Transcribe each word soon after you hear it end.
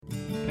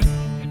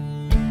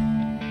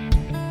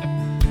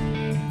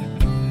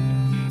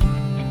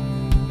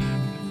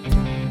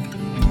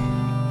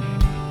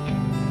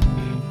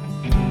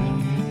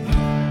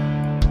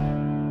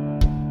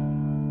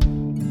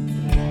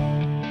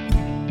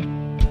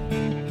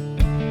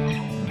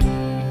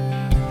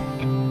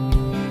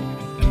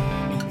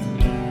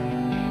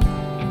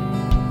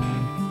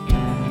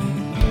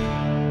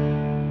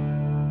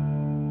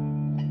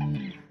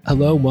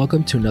Hello, and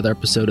welcome to another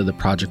episode of the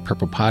Project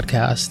Purple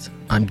podcast.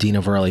 I'm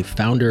Dino Varelli,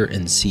 founder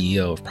and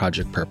CEO of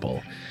Project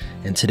Purple.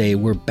 And today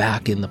we're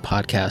back in the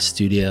podcast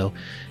studio,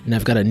 and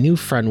I've got a new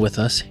friend with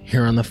us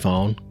here on the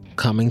phone,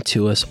 coming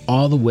to us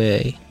all the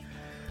way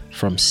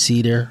from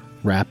Cedar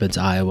Rapids,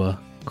 Iowa,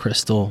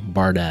 Crystal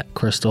Barnett.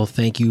 Crystal,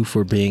 thank you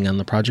for being on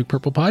the Project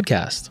Purple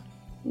podcast.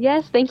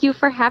 Yes, thank you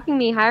for having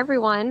me. Hi,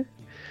 everyone.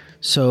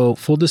 So,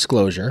 full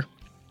disclosure,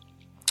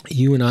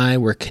 you and I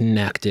were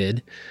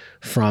connected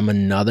from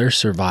another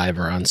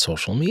survivor on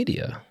social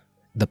media.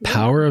 The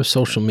power of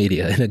social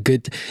media and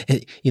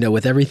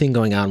with everything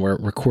going on, we're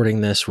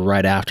recording this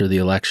right after the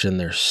election.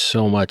 There's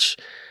so much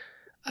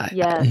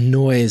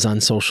noise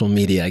on social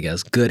media, I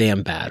guess, good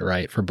and bad,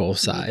 right? For both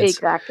sides.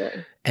 Exactly.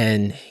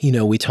 And,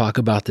 we talk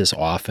about this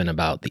often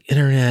about the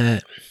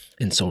internet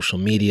and social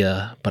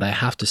media, but I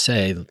have to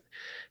say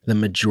the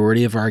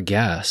majority of our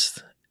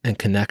guests and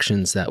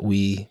connections that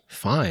we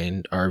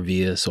find are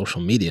via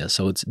social media.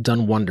 So it's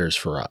done wonders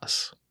for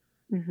us.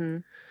 Mm-hmm.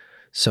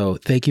 So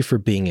thank you for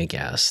being a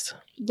guest.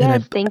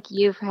 Yes, thank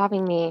you for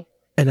having me.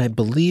 And I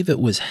believe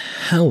it was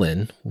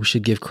Helen. We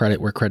should give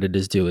credit where credit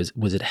is due.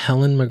 Was it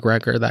Helen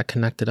McGregor that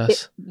connected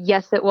us?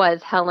 Yes, it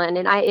was Helen.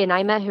 And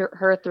I met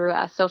her through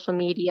social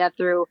media,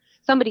 through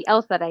somebody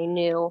else that I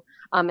knew.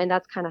 And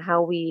that's kind of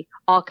how we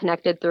all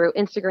connected, through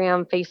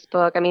Instagram,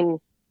 Facebook. I mean,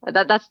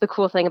 that's the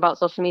cool thing about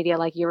social media.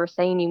 Like you were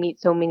saying, you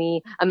meet so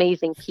many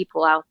amazing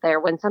people out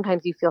there when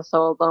sometimes you feel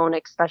so alone,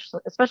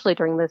 especially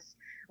during this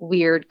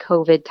weird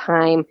COVID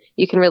time.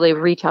 You can really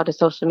reach out to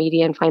social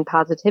media and find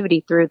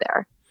positivity through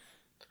there.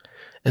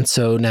 And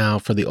so now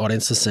for the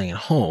audience listening at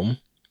home,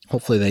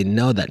 hopefully they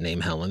know that name,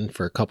 Helen,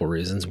 for a couple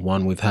reasons.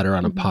 One, we've had her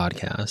on a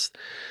podcast.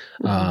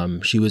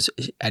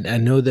 I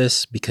know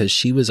this because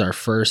she was our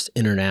first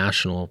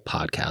international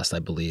podcast, I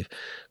believe,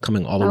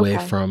 coming all the way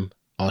from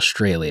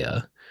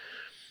Australia.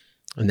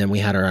 And then we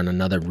had her on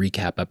another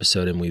recap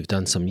episode, and we've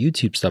done some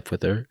YouTube stuff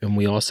with her.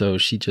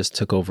 And she just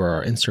took over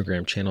our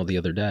Instagram channel the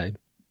other day.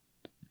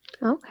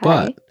 Okay.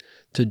 But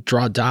to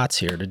draw dots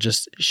here, to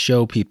just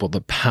show people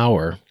the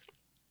power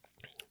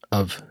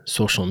of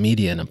social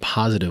media in a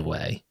positive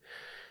way.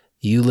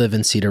 You live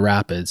in Cedar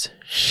Rapids.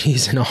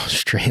 She's in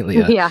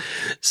Australia. Yeah.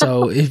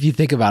 So if you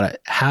think about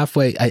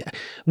it,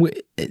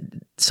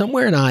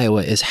 somewhere in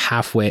Iowa is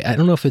halfway. I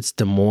don't know if it's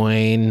Des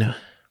Moines.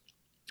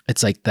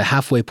 It's like the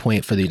halfway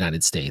point for the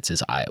United States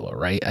is Iowa,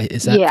 right?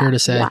 Is that fair to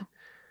say?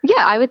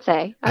 Yeah, I would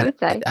say.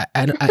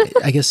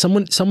 I guess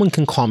someone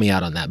can call me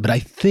out on that, but I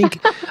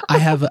think I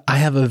have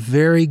a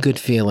very good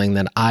feeling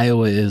that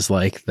Iowa is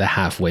like the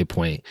halfway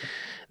point.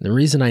 And the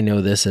reason I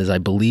know this is I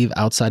believe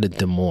outside of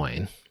Des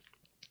Moines,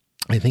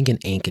 I think in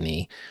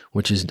Ankeny,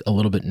 which is a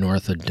little bit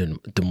north of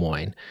Des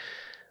Moines,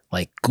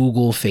 like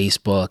Google,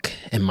 Facebook,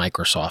 and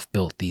Microsoft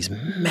built these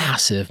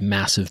massive,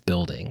 massive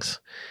buildings.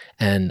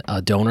 And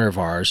a donor of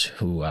ours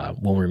who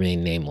will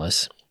remain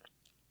nameless,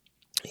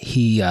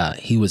 he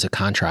was a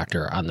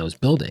contractor on those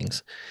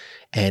buildings.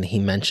 And he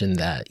mentioned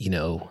that,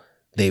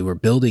 they were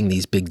building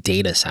these big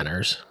data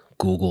centers,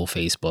 Google,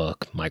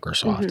 Facebook,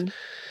 Microsoft,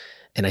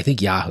 and I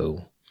think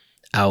Yahoo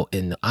out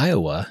in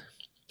Iowa,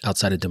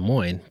 outside of Des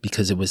Moines,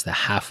 because it was the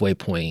halfway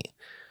point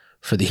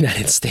for the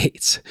United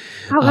States.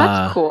 Oh,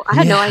 that's cool. I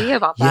had no idea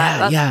about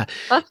that.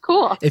 That's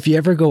cool. If you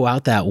ever go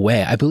out that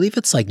way, I believe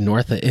it's like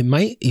it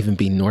might even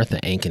be north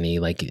of Ankeny,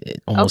 like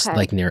almost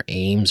like near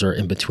Ames or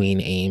in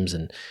between Ames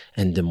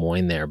and Des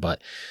Moines there.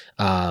 But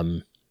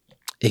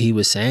he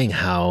was saying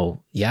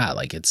how,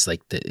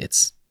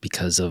 it's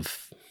because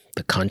of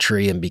the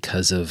country and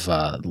because of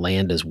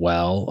land as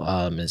well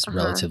is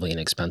relatively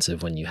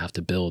inexpensive when you have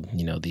to build,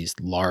 these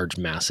large,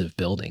 massive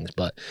buildings.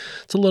 But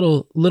it's a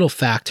little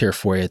fact here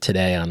for you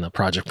today on the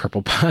Project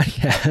Purple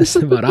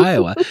podcast about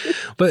Iowa.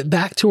 But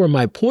back to where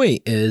my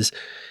point is,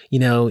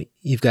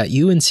 you've got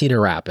you in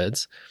Cedar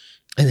Rapids,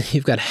 and then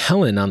you've got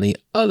Helen on the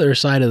other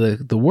side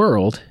of the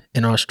world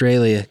in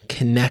Australia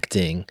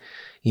connecting,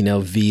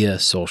 via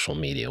social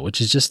media,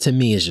 which is just, to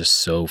me, is just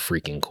so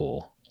freaking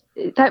cool.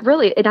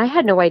 And I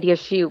had no idea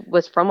she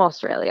was from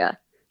Australia.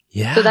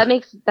 Yeah. So that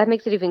makes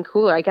it even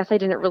cooler. I guess I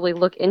didn't really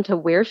look into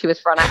where she was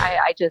from.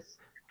 I just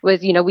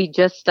was, we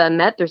just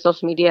met through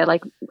social media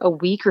like a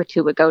week or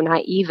two ago,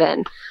 not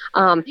even.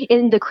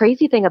 And the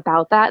crazy thing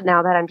about that,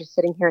 now that I'm just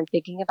sitting here and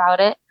thinking about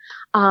it,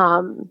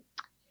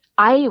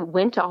 I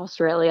went to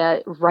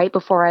Australia right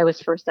before I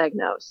was first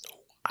diagnosed.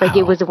 Like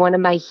it was one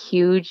of my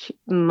huge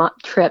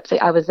trips.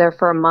 I was there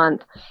for a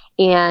month,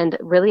 and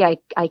really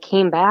I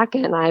came back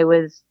and I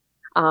was,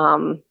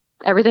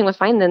 everything was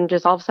fine. Then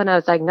just all of a sudden I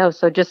was diagnosed.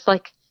 So just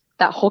like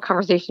that whole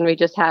conversation we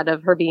just had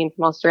of her being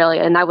from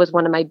Australia. And that was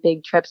one of my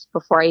big trips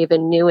before I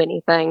even knew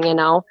anything,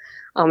 and I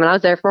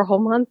was there for a whole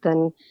month.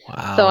 And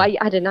so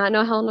I did not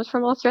know Helen was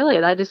from Australia.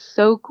 That is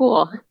so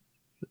cool.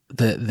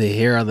 The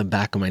hair on the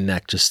back of my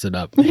neck just stood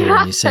up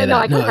hearing you say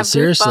that. No,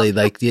 seriously,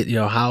 like,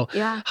 how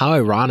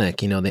ironic,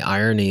 the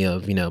irony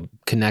of,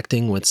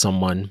 connecting with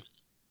someone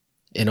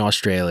in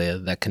Australia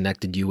that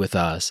connected you with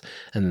us,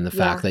 and then the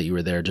fact Yeah. that you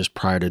were there just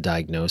prior to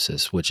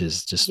diagnosis, which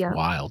is just Yeah.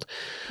 wild.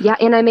 Yeah.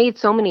 And I made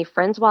so many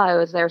friends while I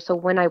was there. So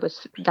when I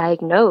was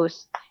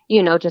diagnosed,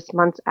 just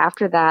months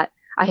after that,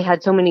 I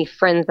had so many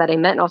friends that I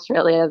met in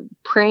Australia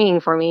praying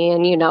for me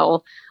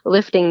and,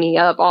 lifting me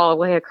up all the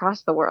way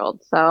across the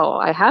world. So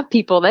I have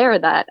people there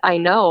that I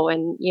know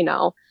and,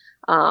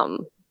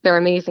 um, they're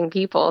amazing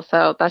people.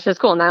 So that's just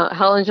cool. Now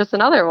Helen's just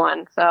another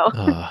one. So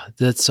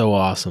That's so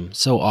awesome.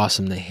 So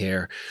awesome to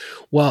hear.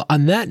 Well,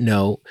 on that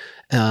note,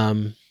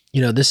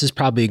 this is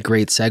probably a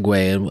great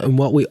segue. And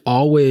what we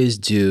always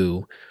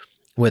do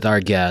with our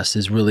guests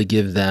is really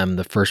give them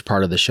the first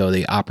part of the show,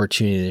 the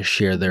opportunity to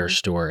share their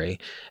story.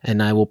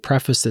 And I will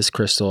preface this,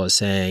 Crystal, as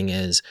saying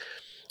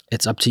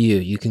it's up to you.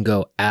 You can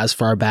go as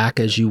far back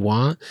as you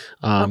want.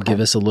 okay. Give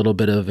us a little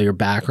bit of your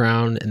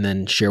background and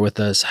then share with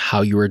us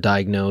how you were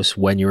diagnosed,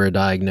 when you were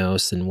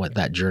diagnosed, and what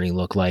that journey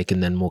looked like.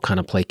 And then we'll kind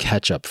of play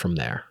catch up from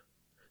there.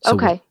 So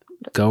Okay.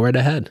 go right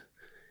ahead.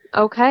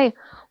 Okay.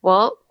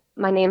 Well,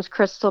 my name's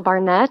Crystal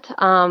Barnett.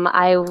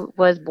 I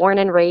was born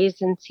and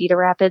raised in Cedar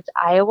Rapids,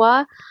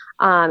 Iowa.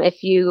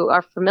 If you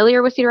are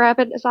familiar with Cedar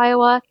Rapids,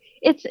 Iowa,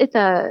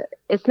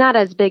 it's not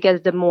as big as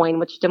Des Moines,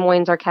 which Des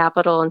Moines is our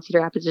capital, and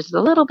Cedar Rapids is just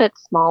a little bit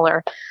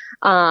smaller.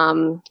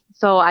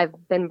 So I've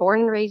been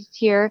born and raised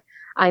here.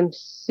 I'm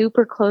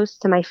super close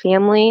to my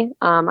family.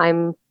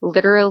 I'm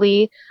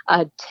literally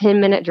a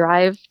 10-minute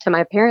drive to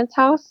my parents'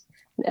 house.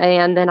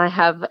 And then I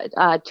have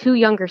 2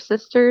 younger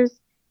sisters,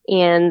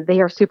 and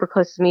they are super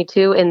close to me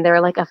too. And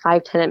they're like a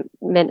 5-10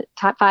 minute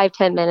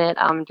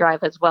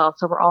drive as well.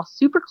 So we're all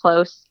super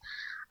close.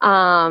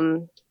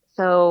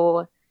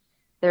 So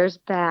there's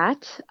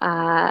that.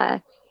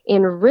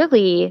 And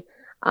really,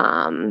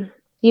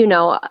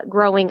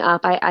 growing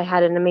up, I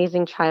had an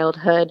amazing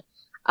childhood.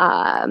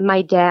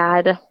 My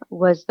dad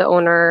was the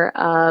owner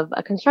of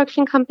a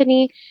construction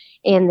company.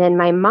 And then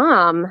my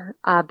mom,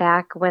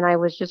 back when I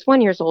was just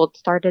 1 year old,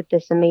 started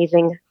this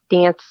amazing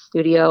dance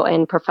studio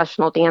and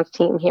professional dance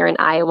team here in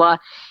Iowa.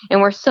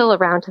 And we're still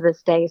around to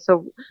this day.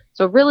 So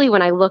really,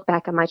 when I look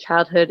back at my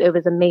childhood, it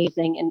was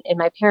amazing. And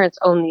my parents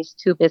owned these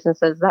 2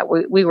 businesses that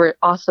we were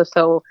also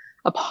so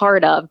a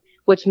part of,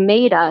 which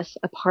made us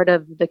a part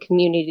of the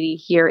community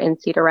here in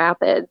Cedar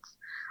Rapids.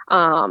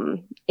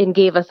 And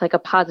gave us like a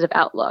positive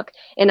outlook.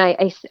 And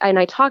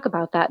I talk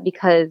about that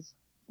because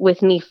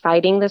with me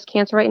fighting this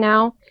cancer right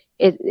now,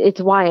 it's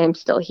why I'm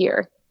still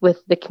here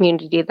with the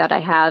community that I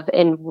have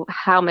and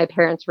how my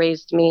parents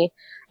raised me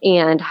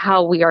and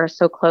how we are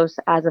so close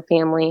as a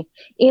family,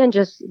 and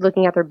just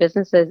looking at their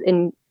businesses.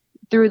 And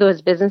through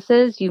those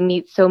businesses, you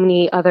meet so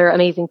many other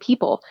amazing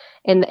people.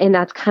 And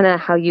that's kind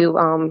of how you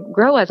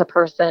grow as a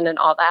person and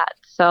all that.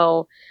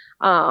 So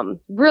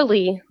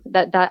really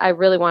that I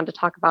really wanted to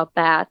talk about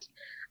that.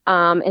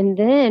 And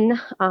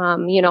then,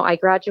 I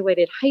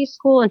graduated high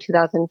school in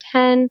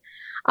 2010.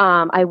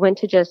 I went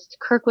to just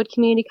Kirkwood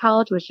Community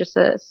College, which was just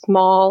a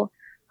small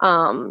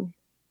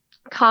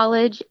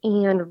college.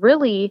 And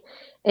really,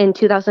 in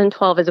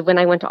 2012 is when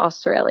I went to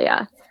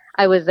Australia.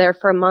 I was there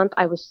for a month.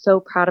 I was so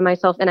proud of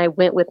myself, and I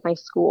went with my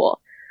school.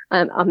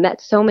 I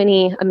met so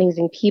many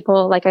amazing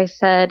people. Like I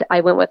said,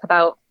 I went with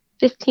about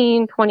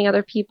 15, 20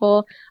 other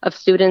people of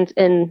students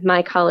in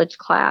my college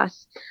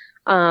class.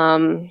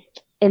 And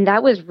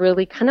that was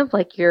really kind of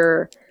like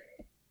your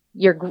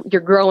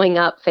growing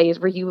up phase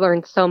where you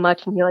learn so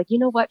much and you're like, you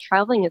know what,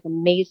 traveling is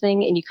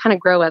amazing, and you kind of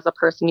grow as a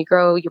person, you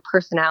grow your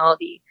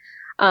personality.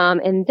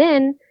 And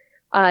then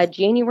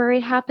January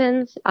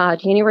happens,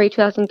 January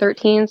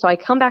 2013. So I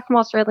come back from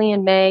Australia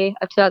in May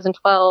of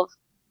 2012,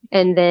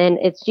 and then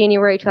it's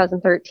January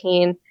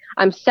 2013.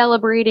 I'm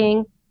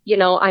celebrating,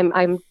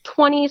 I'm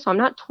 20, so I'm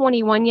not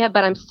 21 yet,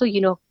 but I'm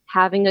still,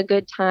 having a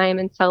good time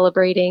and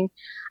celebrating.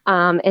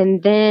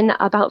 And then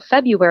about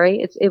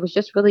February, it was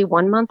just really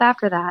 1 month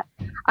after that,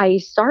 I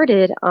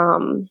started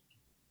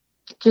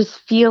just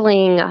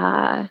feeling,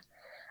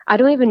 I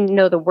don't even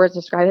know the words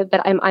to describe it,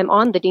 but I'm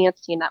on the dance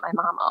team that my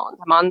mom owns.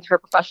 I'm on her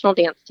professional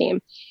dance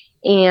team,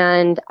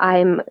 and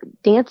I'm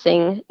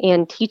dancing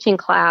and teaching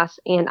class,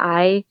 and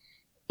I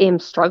am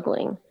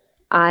struggling.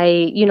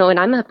 And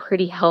I'm a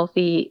pretty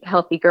healthy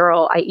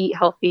girl. I eat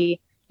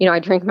healthy, I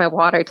drink my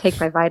water, I take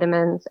my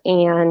vitamins,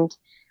 and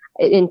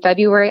in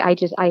February,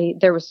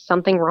 there was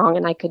something wrong,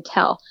 and I could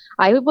tell.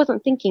 I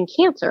wasn't thinking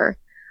cancer,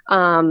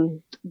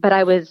 but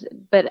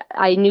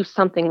I knew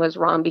something was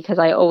wrong because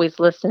I always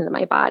listened to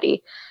my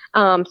body.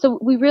 So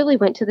we really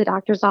went to the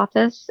doctor's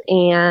office,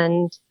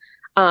 and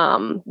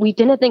we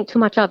didn't think too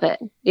much of it.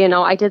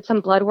 I did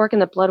some blood work,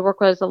 and the blood work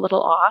was a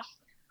little off.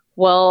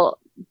 Well,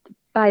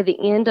 by the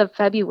end of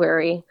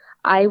February,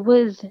 I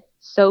was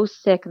so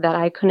sick that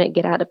I couldn't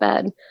get out of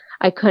bed.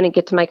 I couldn't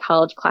get to my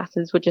college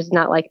classes, which is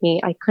not like me.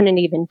 I couldn't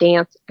even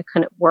dance. I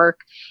couldn't work.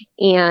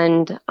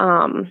 And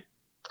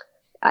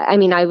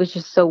I was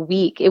just so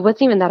weak. It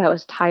wasn't even that I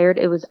was tired.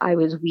 I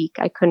was weak.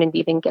 I couldn't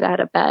even get out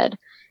of bed.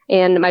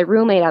 And my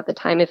roommate at the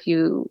time, if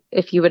you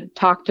would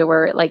talk to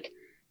her, like,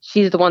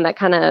 she's the one that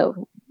kind of,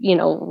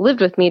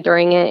 lived with me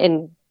during it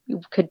and,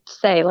 could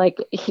say like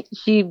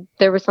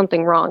there was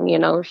something wrong,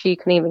 she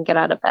couldn't even get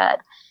out of bed.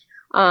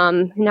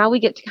 Now we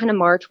get to kind of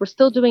March, we're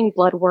still doing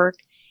blood work,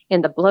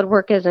 and the blood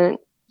work isn't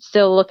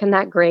still looking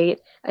that great.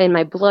 And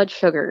my blood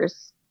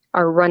sugars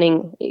are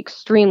running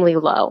extremely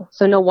low.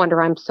 So no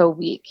wonder I'm so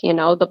weak.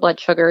 The blood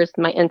sugars,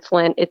 my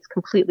insulin, it's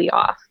completely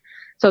off.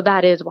 So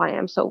that is why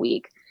I'm so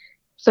weak.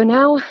 So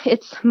now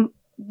it's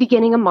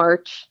beginning of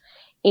March,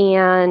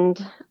 and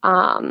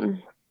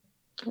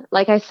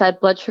like I said,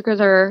 blood sugars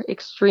are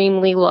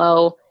extremely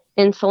low.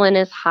 Insulin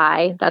is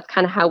high. That's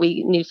kind of how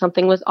we knew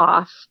something was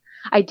off.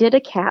 I did a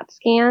CAT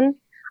scan.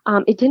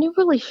 It didn't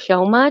really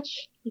show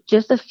much,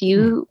 just a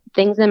few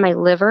things in my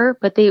liver,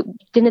 but they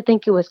didn't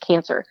think it was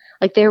cancer.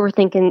 Like they were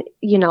thinking,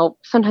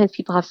 sometimes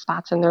people have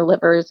spots in their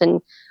livers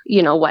and,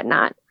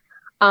 whatnot.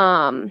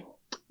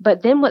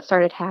 But then what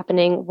started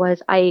happening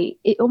was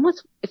it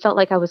felt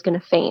like I was going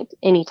to faint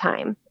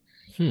anytime.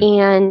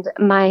 And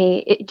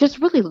just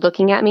really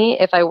looking at me,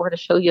 if I were to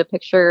show you a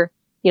picture,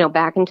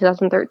 back in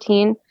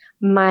 2013,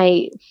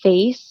 my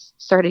face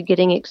started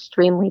getting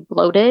extremely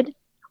bloated,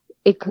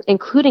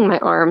 including my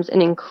arms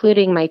and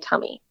including my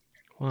tummy.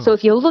 Wow. So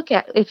if you looked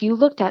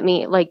at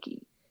me, like,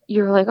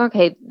 you're like,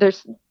 okay,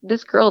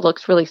 this girl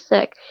looks really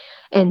sick.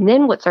 And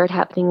then what started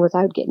happening was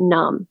I would get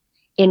numb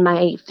and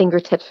my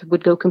fingertips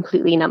would go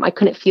completely numb. I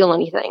couldn't feel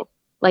anything.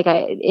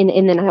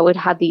 And then I would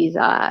have these,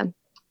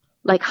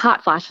 like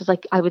hot flashes.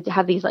 Like I would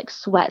have these like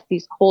sweats,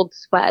 these cold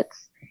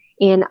sweats,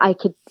 and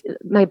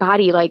my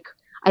body, like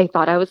I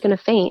thought I was going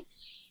to faint.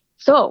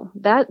 So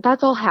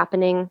that's all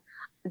happening.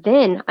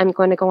 Then I'm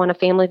going to go on a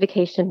family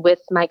vacation with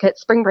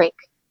spring break.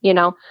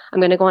 I'm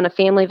going to go on a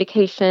family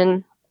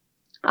vacation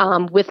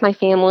with my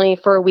family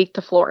for a week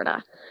to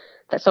Florida.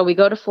 So we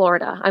go to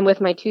Florida. I'm with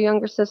my 2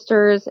 younger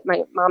sisters,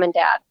 my mom and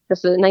dad.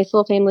 This is a nice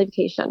little family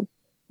vacation.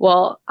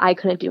 Well, I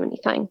couldn't do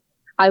anything.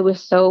 I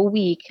was so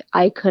weak.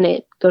 I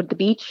couldn't go to the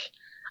beach.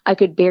 I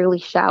could barely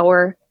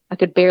shower. I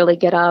could barely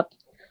get up.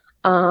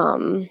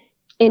 And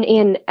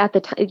at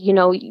the time,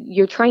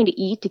 you're trying to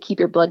eat to keep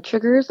your blood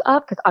sugars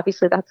up because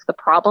obviously that's the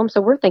problem.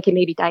 So we're thinking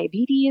maybe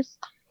diabetes,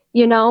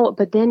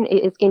 but then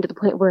it's getting to the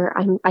point where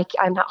I'm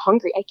not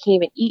hungry. I can't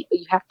even eat, but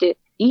you have to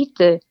eat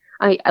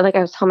I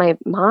was telling my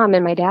mom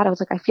and my dad, I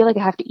was like, I feel like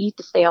I have to eat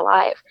to stay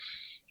alive.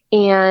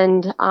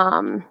 And,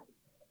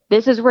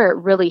 this is where it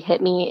really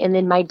hit me. And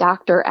then my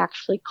doctor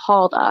actually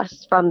called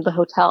us from the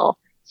hotel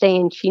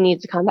saying she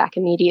needs to come back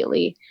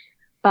immediately.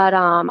 But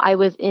I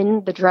was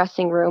in the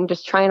dressing room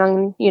just trying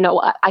on,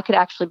 I could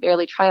actually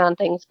barely try on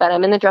things, but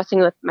I'm in the dressing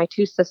room with my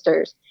 2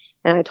 sisters.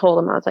 And I told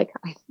them, I was like,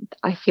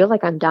 I feel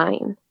like I'm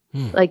dying.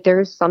 Like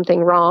there's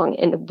something wrong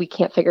and we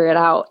can't figure it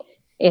out.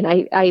 And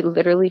I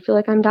literally feel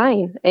like I'm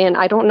dying. And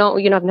I don't know,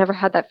 I've never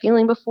had that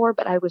feeling before,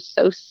 but I was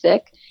so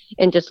sick.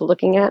 And just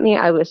looking at me,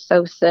 I was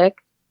so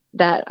sick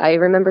that I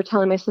remember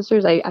telling my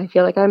sisters, I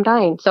feel like I'm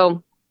dying.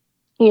 So,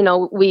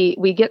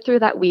 we get through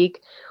that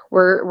week.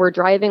 We're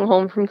driving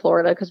home from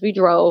Florida because we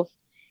drove.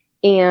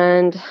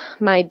 And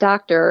my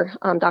doctor,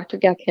 Dr.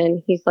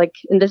 Getkin, he's like,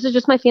 and this is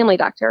just my family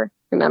doctor,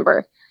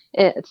 remember,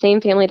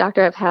 same family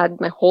doctor I've had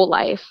my whole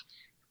life,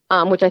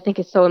 which I think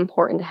is so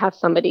important to have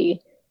somebody,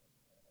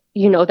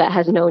 that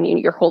has known you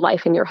your whole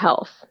life and your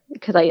health,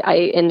 because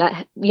and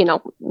that,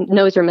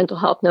 knows your mental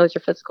health, knows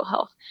your physical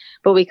health.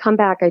 But we come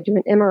back, I do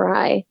an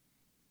MRI.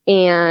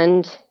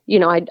 And,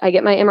 I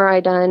get my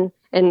MRI done,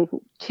 and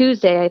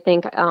Tuesday, I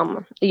think,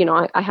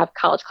 I have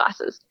college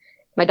classes.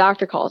 My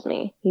doctor calls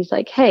me. He's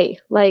like, hey,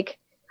 like,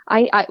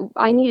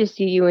 I need to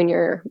see you and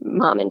your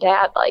mom and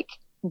dad, like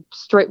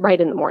straight right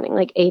in the morning,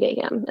 like 8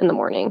 a.m. in the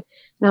morning.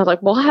 And I was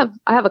like, well,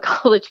 I have a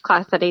college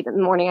class at 8 in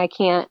the morning. I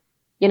can't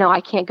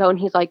go. And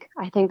he's like,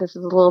 I think this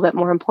is a little bit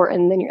more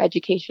important than your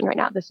education right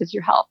now. This is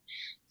your health.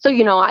 So,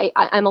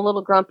 I'm a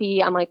little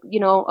grumpy. I'm like,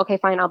 okay,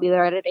 fine. I'll be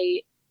there at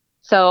 8.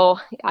 So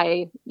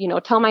I,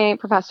 tell my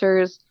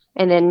professors,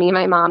 and then me and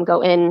my mom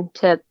go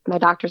into my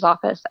doctor's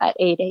office at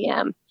 8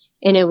 a.m.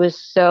 And it was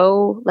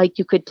so, like,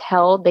 you could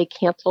tell they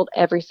canceled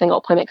every single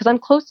appointment because I'm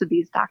close to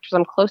these doctors.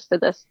 I'm close to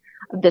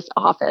this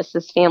office,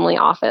 this family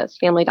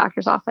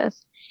doctor's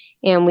office.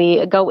 And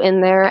we go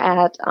in there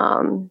at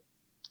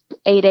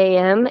 8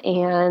 a.m.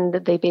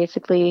 and they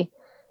basically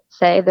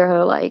say,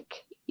 they're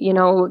like,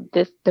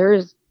 this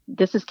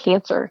is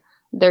cancer.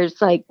 There's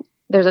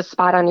a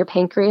spot on your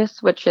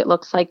pancreas, which it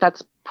looks like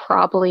that's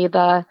probably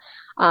the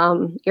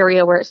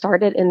area where it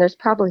started. And there's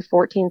probably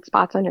 14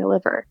 spots on your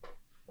liver,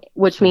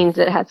 which means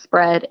it has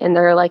spread. And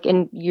they're like,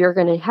 and you're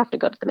going to have to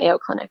go to the Mayo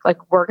Clinic.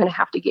 Like, we're going to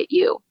have to get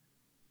you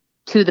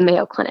to the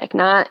Mayo Clinic,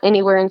 not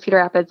anywhere in Cedar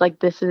Rapids. Like,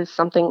 this is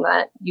something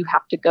that you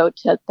have to go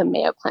to the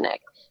Mayo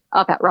Clinic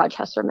up at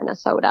Rochester,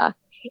 Minnesota.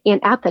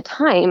 And at the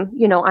time,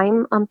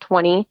 I'm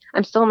 20,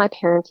 I'm still on my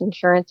parents'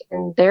 insurance,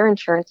 and their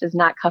insurance is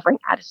not covering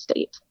out of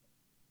state.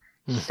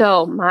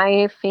 So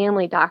my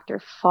family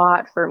doctor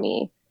fought for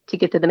me to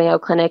get to the Mayo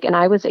Clinic, and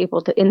I was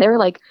able to, and they're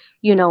like,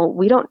 we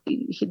don't,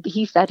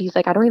 he said, he's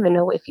like, I don't even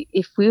know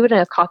if we would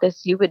have caught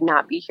this, you would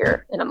not be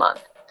here in a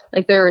month.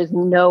 Like, there is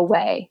no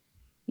way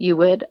you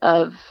would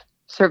have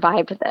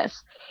survived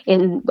this.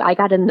 And I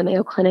got in the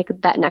Mayo Clinic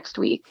that next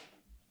week.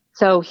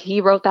 So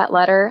he wrote that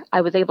letter.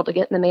 I was able to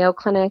get in the Mayo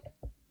Clinic.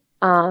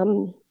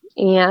 And,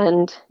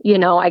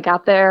 I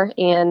got there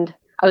and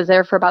I was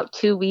there for about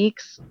 2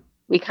 weeks.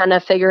 We kind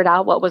of figured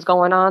out what was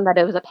going on, that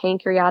it was a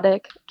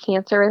pancreatic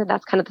cancer.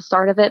 That's kind of the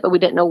start of it, but we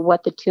didn't know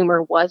what the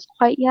tumor was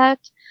quite yet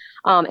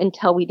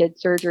until we did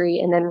surgery.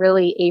 And then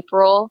really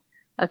April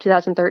of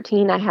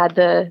 2013, I had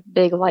the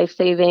big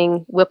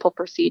life-saving Whipple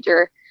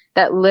procedure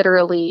that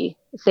literally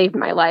saved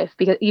my life,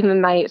 because even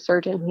my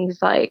surgeon,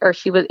 he's like,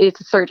 it's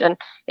a surgeon.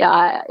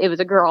 Yeah, it was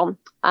a girl.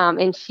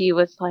 And she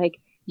was like,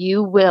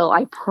 you will,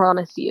 I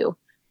promise you,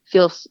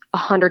 feel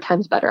 100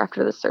 times better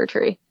after the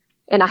surgery.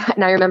 And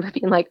I remember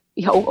being like,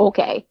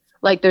 okay,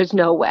 like there's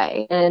no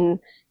way. And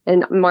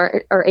in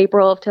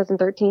April of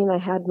 2013, I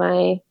had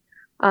my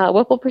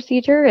Whipple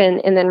procedure,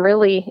 and then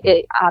really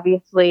it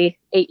obviously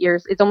 8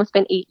 years. It's almost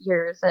been 8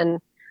 years, and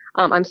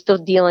I'm still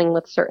dealing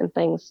with certain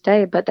things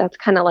today. But that's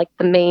kind of like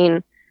the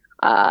main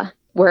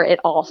where it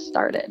all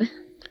started.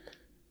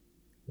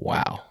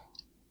 Wow.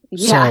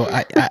 Yeah.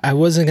 So I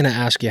wasn't going to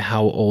ask you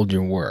how old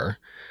you were,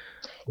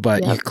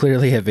 but you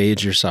clearly have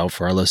aged yourself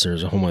for our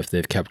listeners at home if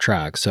they've kept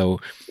track. So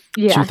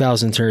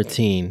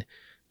 2013,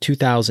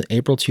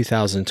 April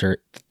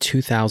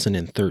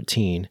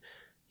 2013,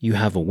 you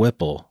have a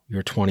Whipple.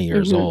 You're 20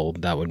 years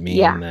old. That would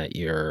mean that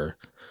you're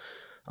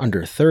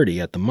under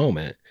 30 at the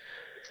moment.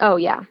 Oh,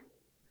 yeah.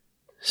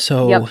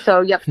 So,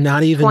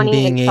 not even 20,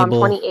 being so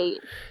able. I'm 28.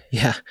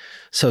 Yeah.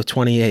 So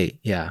 28.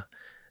 Yeah.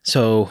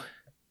 So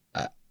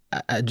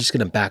I'm just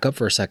going to back up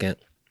for a second.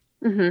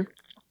 Mm-hmm.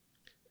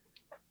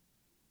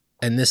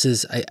 And this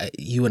is,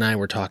 you and I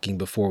were talking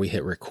before we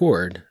hit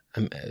record.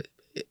 I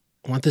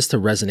want this to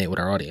resonate with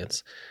our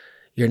audience.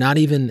 You're not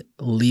even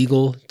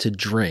legal to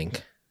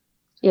drink.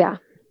 Yeah.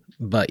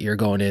 But you're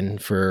going in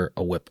for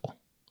a Whipple.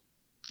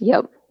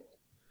 Yep.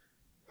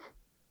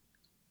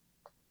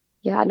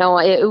 Yeah, no,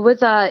 it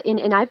was,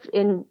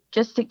 and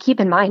just to keep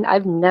in mind,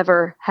 I've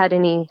never had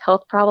any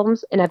health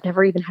problems, and I've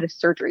never even had a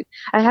surgery.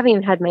 I haven't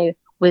even had my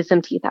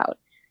wisdom teeth out.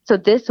 So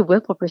this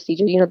Whipple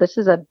procedure, this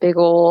is a big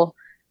old,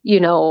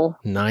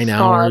 9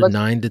 hours,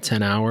 9 to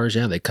 10 hours.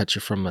 Yeah. They cut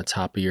you from the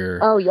top of your,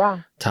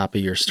 top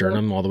of your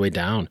sternum all the way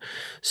down.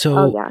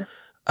 So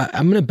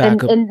I'm going to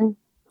back up. And,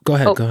 go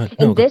ahead. Go ahead.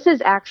 No, and this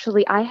is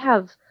actually,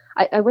 I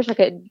wish I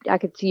could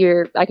see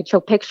I could show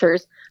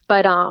pictures,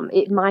 but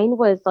mine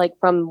was like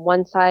from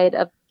one side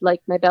of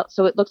like my belt,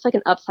 so it looks like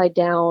an upside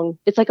down.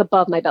 It's like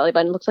above my belly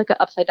button. It looks like an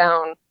upside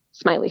down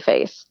smiley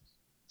face.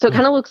 So it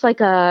kind of looks like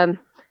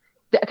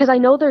because I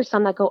know there's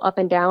some that go up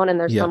and down, and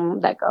there's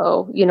some that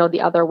go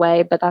the other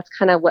way, but that's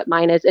kind of what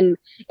mine is. And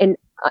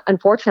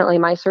unfortunately,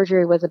 my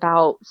surgery was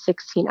about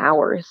 16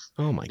 hours.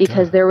 Oh my God.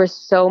 Because there was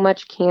so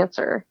much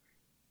cancer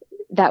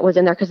that was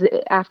in there, because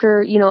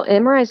after,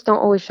 MRIs don't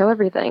always show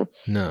everything.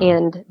 No.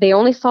 And they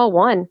only saw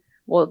one.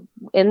 Well,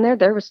 in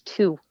there was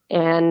two,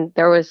 and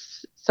there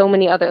was so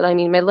many other,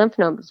 my lymph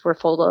nodes were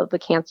full of the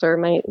cancer,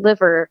 my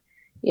liver,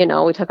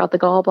 we took out the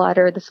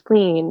gallbladder, the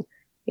spleen,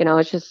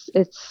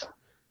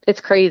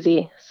 it's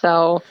crazy.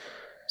 So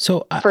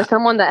for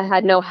someone that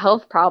had no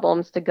health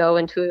problems to go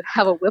into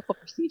have a Whipple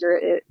procedure,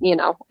 it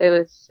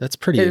was, that's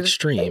pretty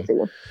extreme.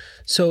 Crazy.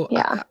 So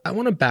I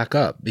want to back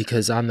up,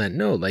 because on that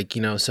note,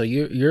 so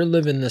you're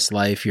living this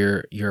life,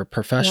 you're a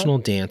professional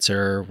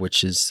dancer,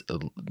 which is,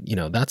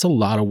 that's a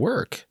lot of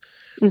work.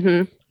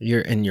 Mm-hmm.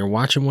 You're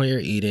watching what you're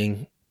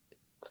eating.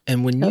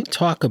 And when you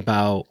talk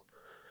about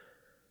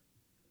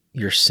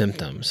your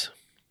symptoms,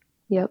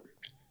 you're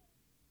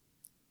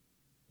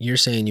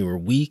saying you were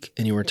weak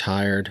and you were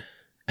tired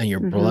and your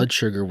blood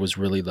sugar was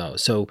really low.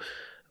 So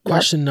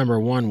question number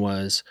one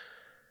was,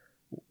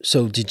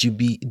 so did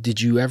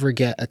you ever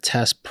get a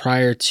test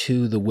prior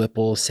to the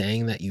Whipple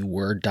saying that you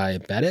were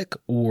diabetic,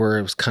 or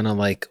it was kind of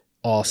like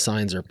all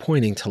signs are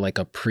pointing to like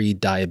a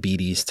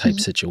pre-diabetes type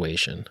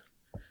situation?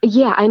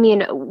 Yeah.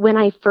 When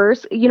I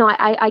first,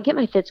 I get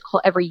my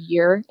physical every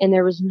year, and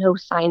there was no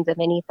signs of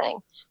anything.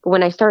 But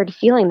when I started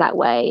feeling that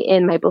way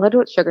and my blood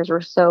sugars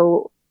were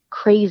so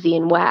crazy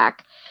and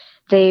whack,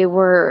 they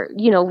were,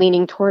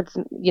 leaning towards,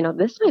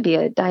 this might be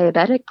a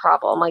diabetic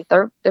problem. Like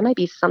there might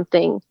be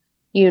something,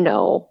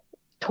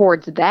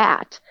 towards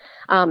that.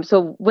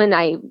 So when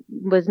I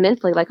was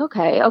mentally like,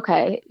 okay,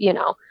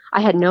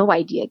 I had no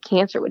idea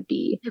cancer would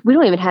be, we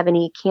don't even have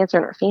any cancer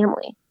in our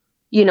family.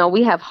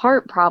 We have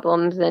heart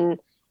problems and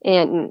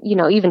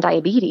even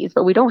diabetes,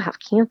 but we don't have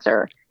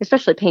cancer,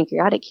 especially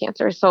pancreatic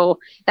cancer. So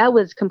that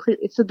was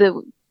completely, so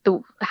the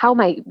how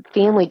my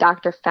family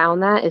doctor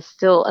found that is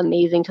still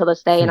amazing till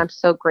this day. And I'm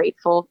so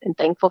grateful and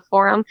thankful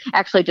for him.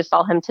 Actually just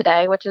saw him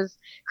today, which is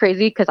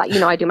crazy, because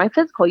I do my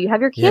physical. You have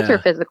your cancer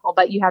physical,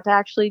 but you have to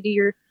actually do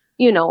your,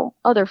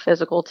 other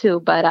physical too.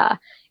 But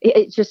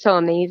it's just so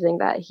amazing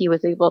that he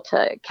was able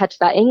to catch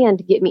that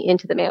and get me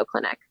into the Mayo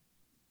Clinic,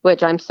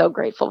 which I'm so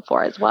grateful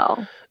for as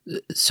well.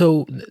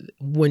 So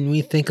when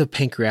we think of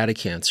pancreatic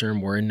cancer,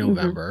 and we're in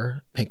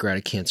November,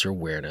 pancreatic cancer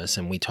awareness,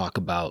 and we talk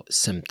about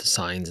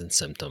signs and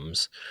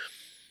symptoms,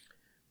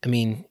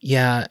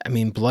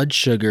 blood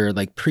sugar,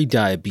 like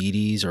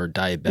pre-diabetes or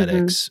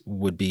diabetics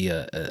would be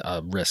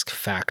a risk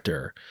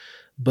factor.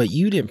 but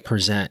you didn't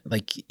present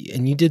like,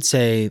 and you did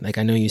say, like,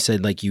 I know you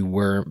said like you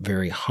were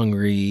very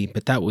hungry,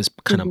 but that was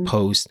kind of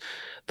post.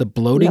 The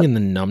bloating Yep. and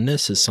the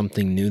numbness is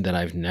something new that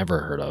I've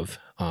never heard of.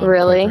 Quite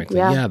Really? frankly.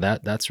 Yeah. Yeah,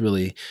 that's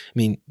really, I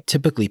mean,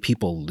 typically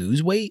people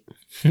lose weight,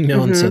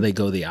 and so they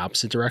go the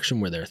opposite direction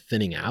where they're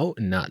thinning out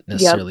and not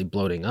necessarily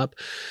bloating up.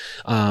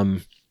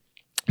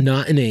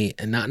 Not in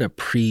a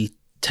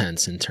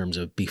pretense in terms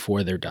of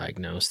before they're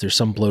diagnosed. There's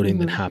some bloating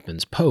that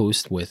happens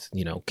post with,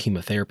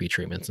 chemotherapy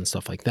treatments and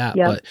stuff like that.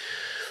 But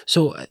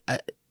so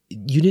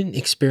you didn't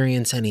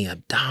experience any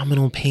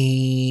abdominal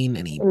pain,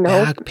 any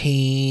back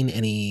pain,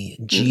 any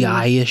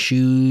GI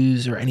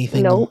issues or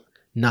anything? Nope.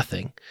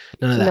 Nothing.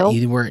 None of that. Nope.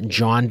 You weren't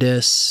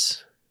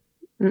jaundice?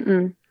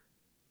 Mm-mm.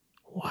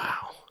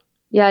 Wow.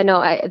 Yeah, no,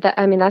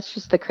 I mean, that's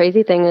just the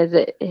crazy thing is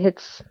it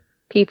hits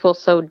people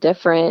so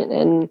different,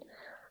 and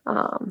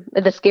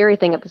the scary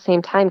thing at the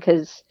same time,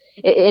 because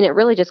it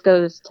really just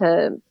goes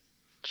to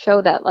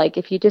show that, like,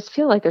 if you just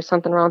feel like there's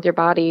something wrong with your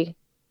body,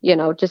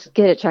 just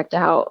get it checked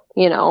out.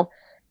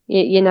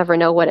 You never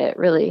know what it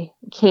really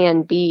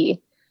can be.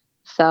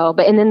 So,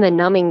 and then the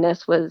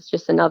numbingness was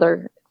just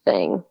another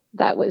thing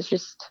that was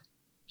just,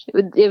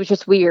 it was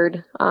just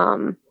weird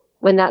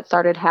when that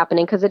started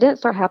happening, because it didn't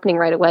start happening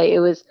right away. It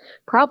was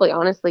probably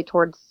honestly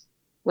towards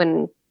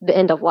when the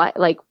end of life,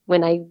 like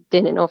when I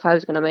didn't know if I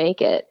was going to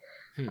make it,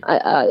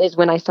 is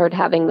when I started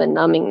having the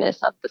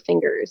numbingness of the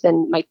fingers,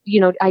 and my,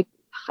 I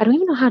don't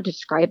even know how to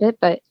describe it,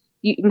 but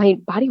my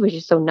body was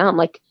just so numb.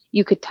 Like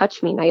you could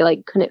touch me and I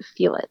like couldn't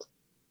feel it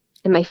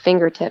in my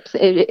fingertips.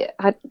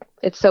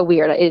 It's so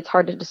weird. It's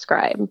hard to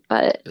describe,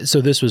 but. So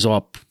this was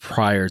all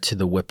prior to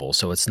the Whipple.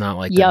 So it's not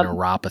like the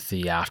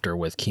neuropathy after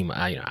with chemo,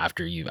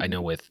 I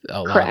know with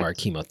a lot of our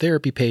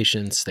chemotherapy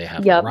patients, they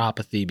have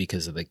neuropathy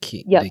because of the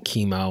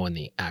chemo and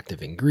the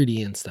active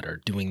ingredients that are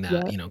doing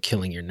that,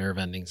 killing your nerve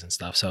endings and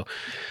stuff. So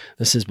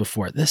this is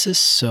before. This is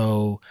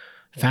so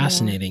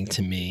fascinating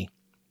to me.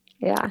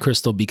 Yeah.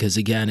 Crystal, because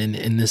again,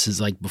 and this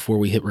is like before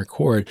we hit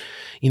record,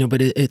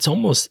 but it's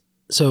almost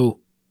so,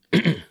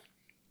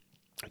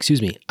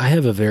 excuse me, I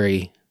have a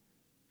very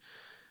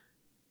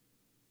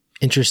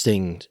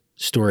interesting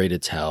story to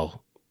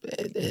tell.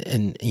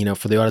 And,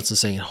 for the audience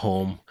listening at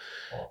home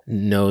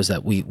knows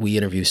that we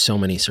interview so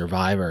many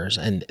survivors.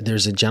 And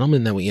there's a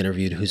gentleman that we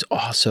interviewed who's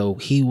also,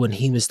 when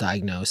he was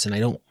diagnosed, and I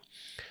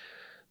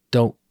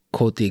don't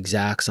quote the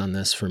exacts on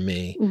this for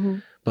me,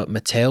 but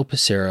Matteo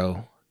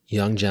Passero,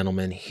 young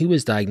gentleman, he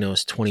was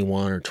diagnosed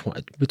 21 or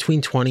 20,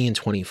 between 20 and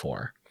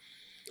 24.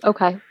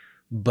 Okay.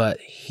 But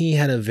he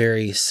had a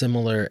very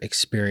similar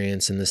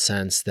experience in the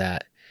sense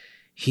that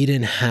he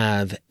didn't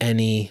have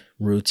any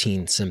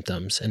routine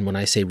symptoms. And when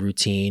I say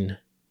routine,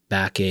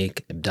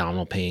 backache,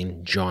 abdominal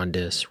pain,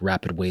 jaundice,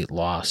 rapid weight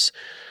loss,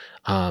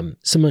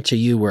 similar to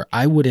you, where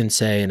I wouldn't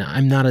say, and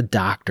I'm not a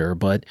doctor,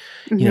 but,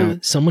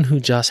 someone who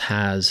just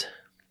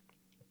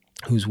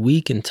who's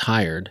weak and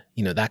tired,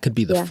 that could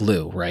be the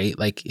flu, right?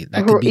 Like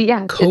that could be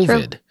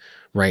COVID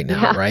right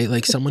now, right?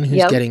 Like someone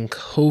who's getting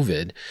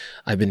COVID,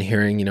 I've been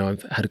hearing,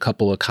 I've had a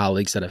couple of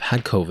colleagues that have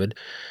had COVID.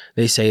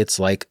 They say it's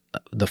like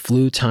the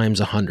flu times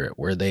 100,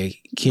 where they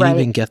can't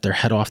even get their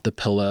head off the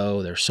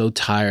pillow. They're so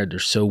tired. They're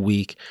so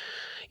weak,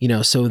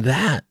 so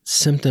that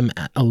symptom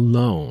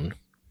alone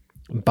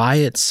by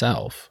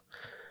itself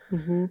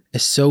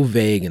is so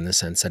vague in the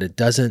sense that it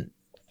doesn't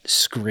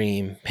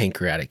scream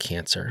pancreatic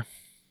cancer.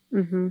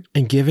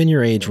 And given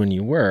your age when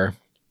you were,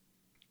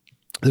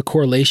 the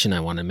correlation I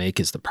want to make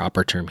is the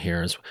proper term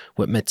here is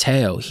with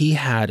Matteo, he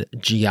had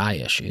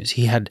GI issues.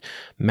 He had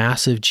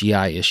massive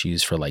GI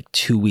issues for like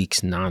 2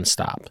 weeks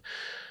nonstop.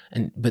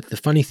 But the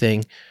funny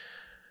thing,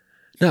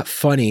 not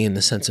funny in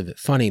the sense of it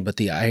funny, but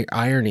the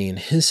irony in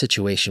his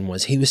situation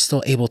was he was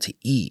still able to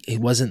eat. It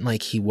wasn't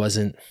like he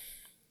wasn't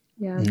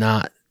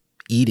not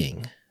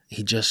eating.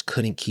 He just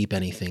couldn't keep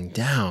anything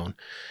down.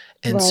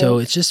 And so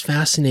it's just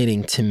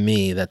fascinating to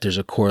me that there's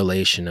a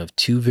correlation of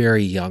two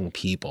very young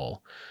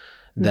people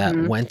that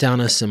went down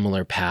a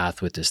similar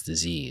path with this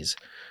disease,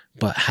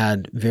 but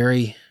had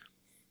very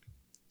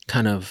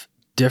kind of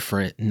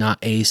different,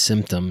 not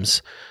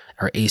symptoms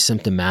or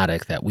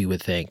asymptomatic that we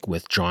would think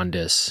with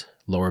jaundice,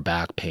 lower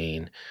back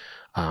pain,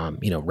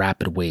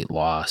 rapid weight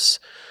loss,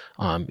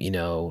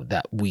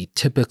 that we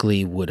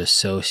typically would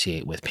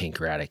associate with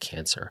pancreatic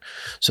cancer.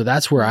 So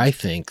that's where I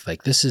think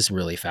like this is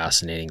really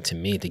fascinating to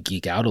me to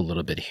geek out a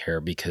little bit here,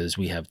 because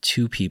we have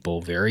two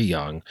people very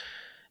young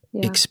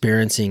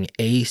experiencing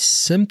a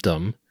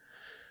symptom,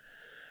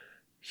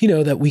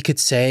 that we could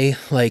say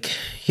like,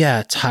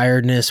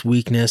 tiredness,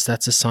 weakness,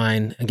 that's a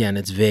sign. Again,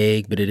 it's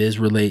vague, but it is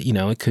related,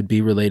 it could be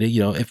related,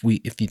 if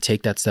you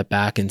take that step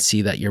back and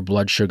see that your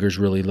blood sugar is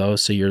really low.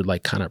 So you're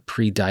like kind of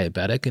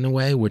pre-diabetic in a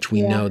way, which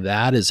we know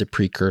that is a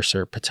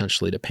precursor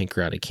potentially to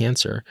pancreatic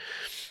cancer,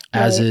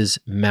 as is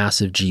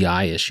massive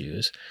GI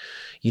issues,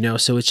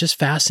 so it's just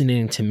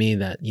fascinating to me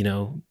that,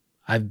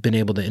 I've been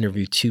able to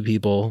interview two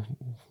people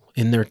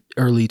in their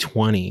early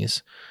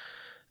 20s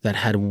that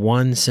had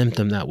one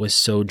symptom that was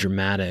so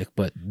dramatic,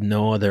 but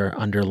no other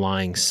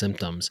underlying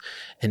symptoms.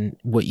 And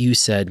what you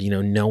said,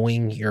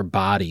 knowing your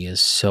body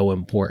is so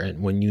important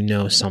when you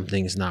know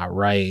something's not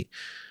right,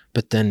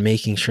 but then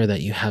making sure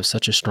that you have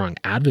such a strong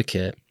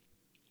advocate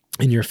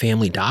in your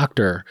family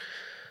doctor.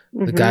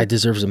 The guy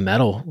deserves a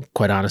medal,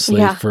 quite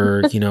honestly,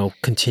 for,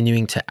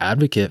 continuing to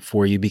advocate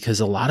for you,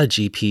 because a lot of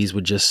GPs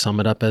would just sum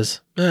it up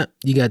as,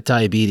 you got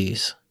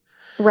diabetes.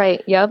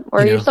 Right. Yep.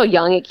 Or you're so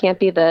young, it can't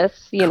be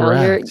this,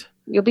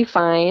 you'll be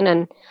fine.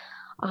 And,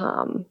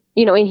 and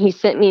he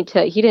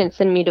didn't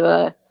send me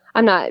to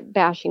I'm not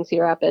bashing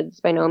Cedar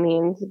Rapids by no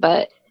means,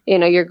 but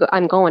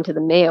I'm going to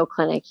the Mayo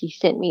Clinic. He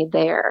sent me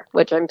there,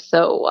 which I'm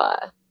so,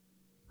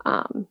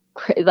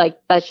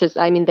 that's just,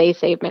 they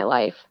saved my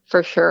life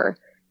for sure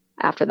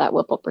after that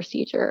Whipple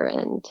procedure.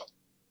 And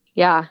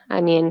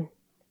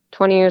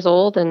 20 years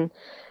old and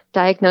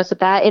diagnosed with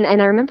that. And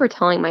I remember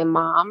telling my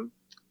mom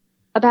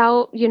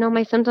about,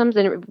 my symptoms,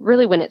 and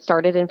really when it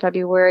started in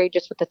February,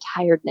 just with the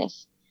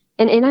tiredness.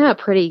 And I'm a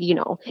pretty,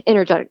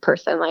 energetic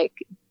person. Like,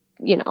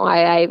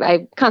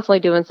 I constantly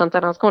doing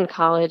something. I was going to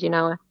college,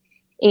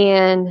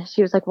 and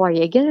she was like, well,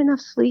 you get enough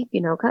sleep,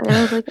 And I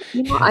was like,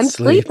 I'm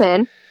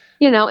sleeping,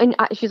 and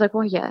she's like,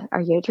 well, yeah,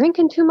 are you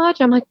drinking too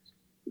much? I'm like,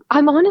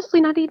 I'm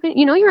honestly not even,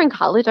 you're in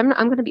college. I'm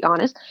going to be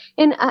honest.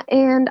 And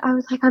I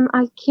was like,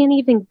 I can't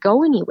even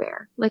go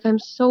anywhere. Like, I'm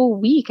so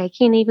weak. I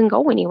can't even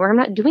go anywhere. I'm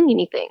not doing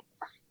anything.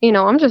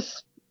 I'm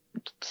just,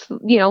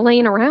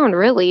 laying around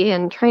really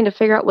and trying to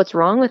figure out what's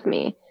wrong with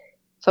me.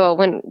 So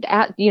when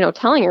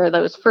telling her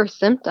those first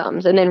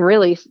symptoms, and then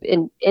really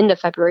into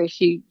February,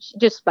 she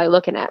just by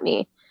looking at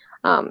me,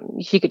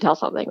 she could tell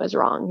something was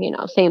wrong,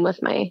 same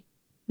with my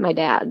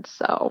dad.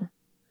 So.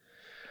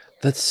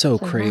 That's so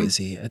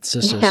crazy. It's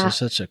just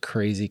such a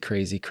crazy,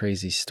 crazy,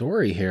 crazy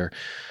story here.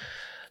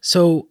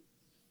 So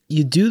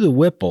you do the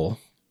Whipple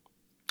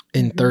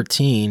in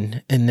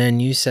 13, and then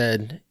you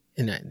said,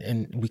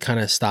 and we kind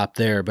of stopped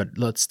there, but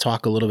let's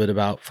talk a little bit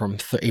about from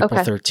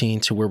April 13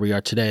 to where we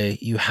are today.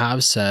 You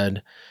have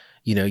said,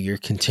 you're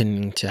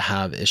continuing to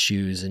have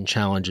issues and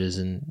challenges,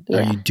 and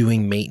are you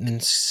doing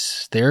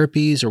maintenance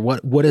therapies, or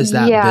what has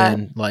that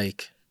been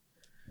like?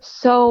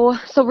 So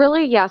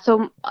really,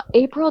 So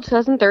April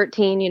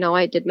 2013,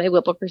 I did my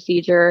Whipple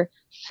procedure,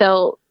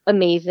 felt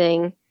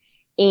amazing.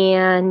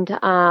 And,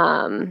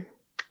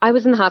 I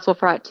was in the hospital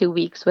for about 2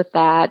 weeks with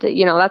that.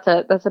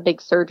 That's a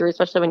big surgery,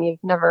 especially when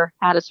you've never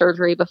had a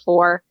surgery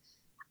before.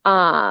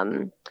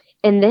 And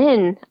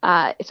then,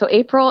 so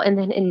April, and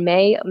then in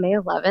May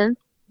 11th,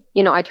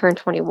 I turned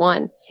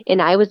 21,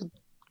 and I was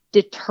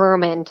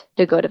determined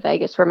to go to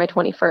Vegas for my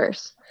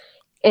 21st.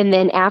 And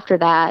then after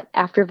that,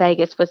 after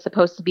Vegas was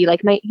supposed to be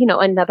like my,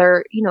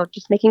 another,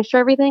 just making sure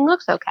everything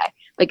looks okay.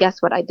 But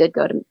guess what? I did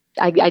go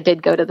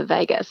to the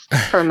Vegas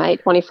for my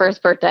 21st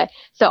birthday.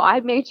 So I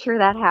made sure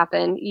that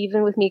happened,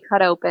 even with me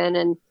cut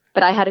open.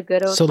 But I had a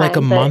good old So like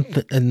a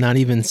month and not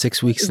even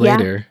 6 weeks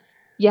later.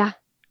 Yeah.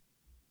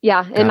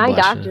 Yeah. And my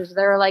doctors,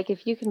 they're like,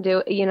 if you can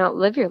do it,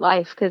 live your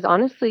life. Cause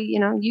honestly,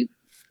 you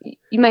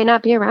might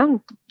not be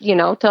around,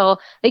 till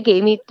they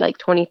gave me like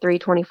 23,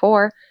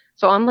 24.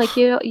 So I'm like,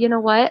 you know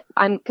what?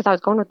 Because I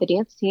was going with the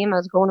dance team. I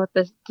was going with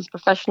this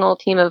professional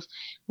team of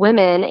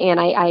women, and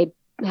I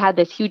had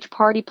this huge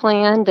party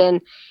planned,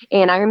 and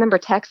I remember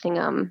texting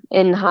them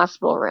in the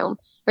hospital room.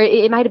 Or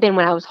it might have been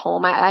when I was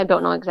home. I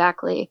don't know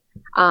exactly.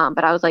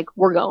 But I was like,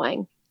 we're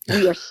going.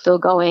 We are still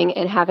going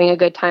and having a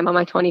good time on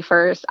my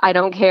 21st. I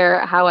don't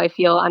care how I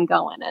feel. I'm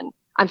going. And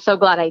I'm so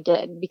glad I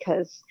did,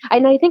 because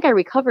I think I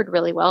recovered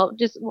really well.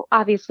 Just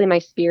obviously my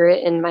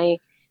spirit and my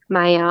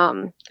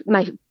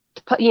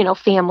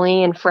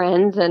family and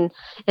friends and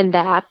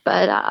that,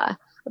 but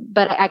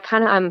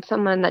I'm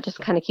someone that just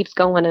kind of keeps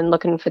going and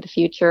looking for the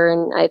future.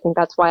 And I think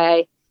that's why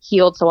I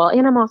healed so well.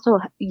 And I'm also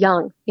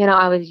young.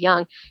 I was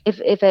young. If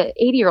an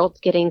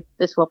 80-year-old's getting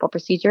this Whipple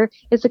procedure,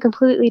 it's a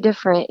completely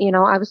different,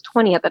 I was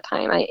 20 at the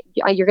time.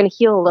 You're going to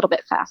heal a little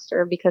bit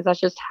faster, because that's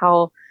just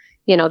how,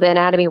 the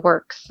anatomy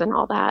works and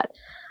all that.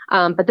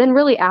 But then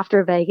really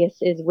after Vegas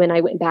is when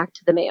I went back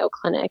to the Mayo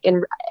Clinic,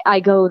 and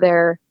I go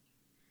there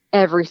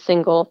every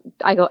 3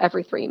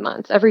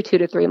 months, every 2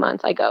 to 3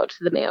 months, I go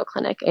to the Mayo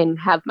Clinic and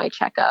have my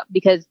checkup,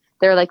 because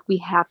they're like, we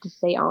have to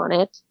stay on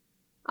it,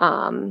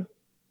 to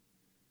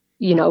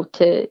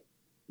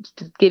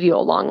give you a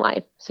long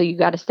life. So you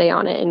got to stay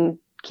on it and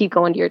keep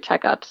going to your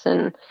checkups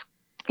and,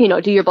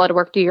 do your blood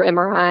work, do your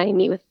MRI,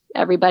 meet with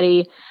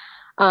everybody.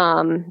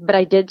 But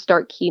I did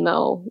start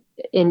chemo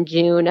in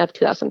June of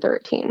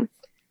 2013.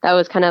 That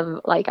was kind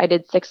of like, I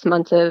did 6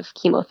 months of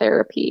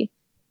chemotherapy.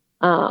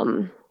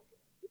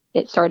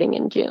 It starting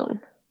in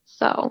June.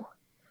 So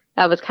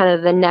that was kind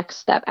of the next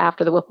step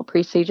after the Whipple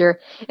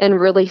procedure.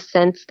 And really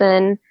since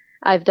then,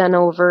 I've done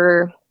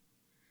over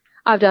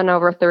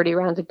 30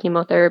 rounds of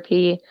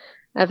chemotherapy.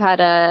 I've had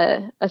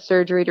a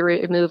surgery to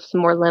remove some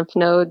more lymph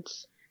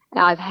nodes.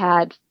 I've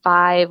had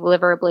 5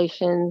 liver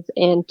ablations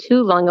and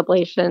 2 lung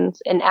ablations.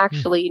 And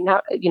actually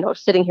now,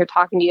 sitting here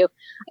talking to you,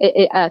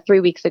 3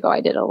 weeks ago,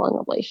 I did a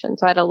lung ablation.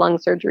 So I had a lung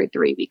surgery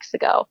 3 weeks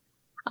ago.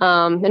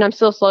 And I'm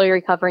still slowly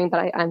recovering,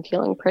 but I'm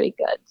feeling pretty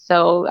good.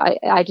 So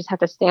I just have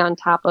to stay on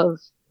top of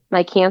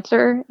my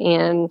cancer.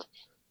 And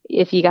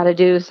if you got to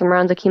do some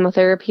rounds of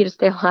chemotherapy to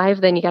stay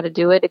alive, then you got to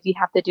do it. If you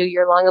have to do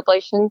your lung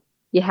ablation,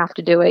 you have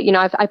to do it.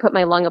 I put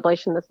my lung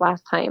ablation this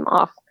last time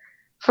off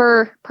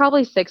for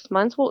probably 6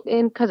 months. Well,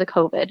 because of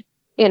COVID,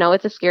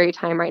 it's a scary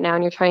time right now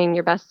and you're trying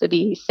your best to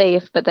be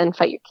safe, but then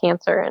fight your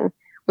cancer. And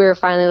we were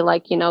finally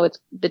like, it's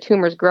the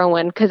tumor's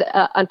growing because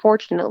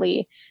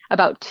unfortunately,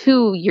 about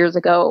 2 years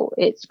ago,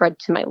 it spread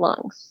to my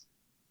lungs.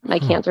 My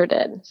cancer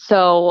did.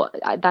 So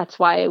that's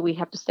why we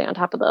have to stay on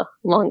top of the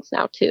lungs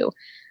now too.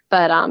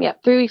 But yeah,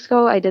 3 weeks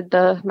ago, I did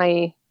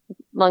my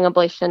lung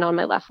ablation on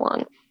my left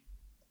lung,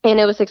 and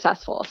it was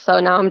successful. So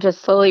now I'm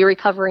just slowly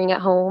recovering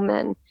at home,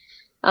 and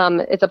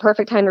it's a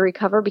perfect time to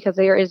recover because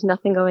there is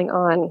nothing going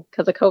on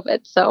because of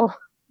COVID. So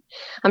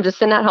I'm just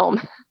sitting at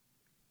home.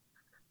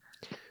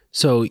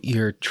 So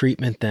your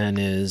treatment then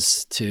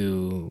is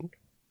to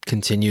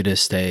continue to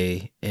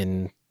stay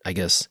in, I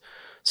guess,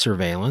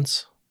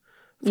 surveillance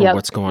for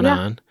what's going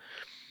on?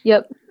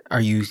 Yep. Are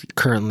you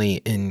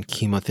currently in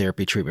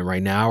chemotherapy treatment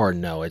right now, or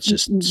no? It's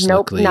just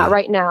Nope, not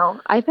right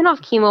now. I've been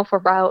off chemo for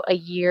about a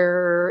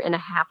year and a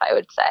half, I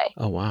would say.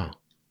 Oh, wow.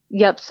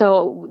 Yep.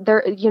 So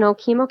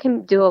chemo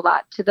can do a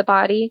lot to the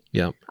body.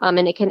 Yep.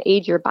 And it can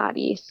age your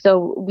body.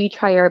 So we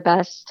try our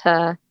best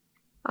to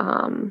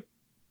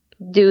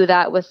do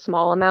that with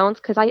small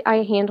amounts because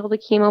I handle the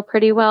chemo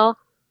pretty well,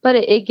 but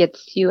it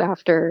gets to you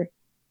after,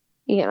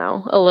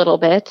 a little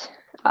bit.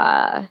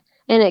 And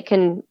it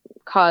can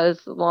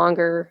cause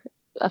longer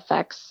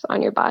effects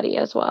on your body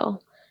as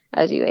well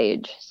as you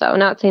age. So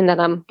not saying that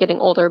I'm getting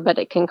older, but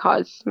it can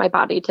cause my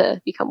body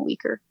to become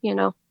weaker,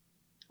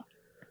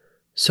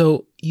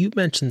 So you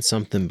mentioned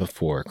something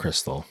before,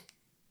 Crystal,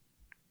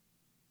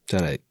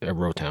 that I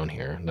wrote down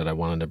here that I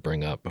wanted to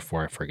bring up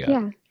before I forget.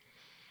 Yeah.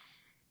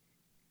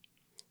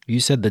 You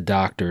said the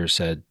doctor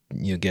said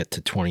you get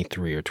to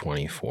 23 or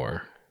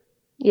 24.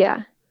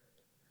 Yeah.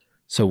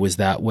 So was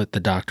that what the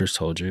doctors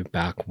told you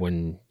back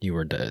when you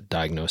were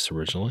diagnosed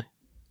originally?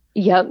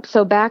 Yep.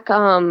 So back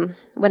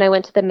when I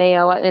went to the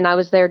Mayo and I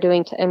was there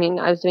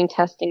I was doing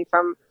testing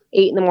from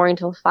 8 in the morning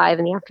till 5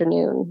 in the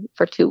afternoon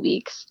for 2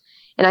 weeks.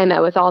 And I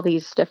met with all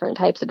these different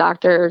types of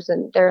doctors,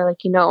 and they're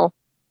like,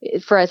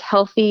 for as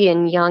healthy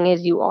and young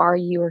as you are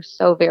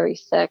so very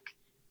sick.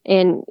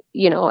 And,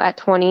 at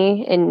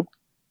 20 and,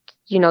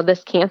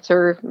 this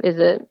cancer is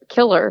a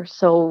killer.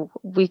 So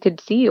we could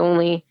see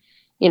only,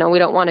 we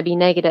don't want to be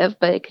negative,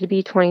 but it could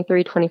be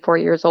 23, 24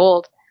 years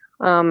old.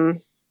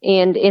 And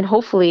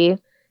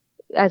hopefully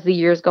as the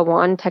years go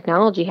on,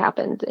 technology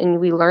happens and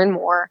we learn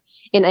more.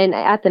 And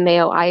at the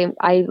Mayo,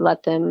 I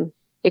let them,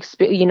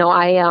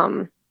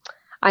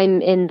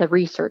 I'm in the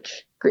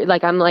research.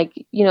 Like, I'm like,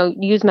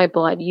 use my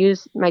blood,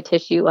 use my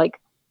tissue. Like,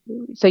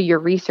 so you're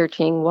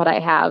researching what I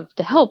have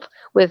to help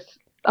with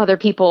other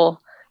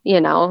people,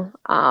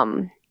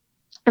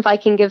 if I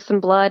can give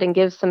some blood and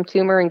give some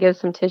tumor and give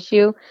some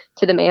tissue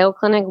to the Mayo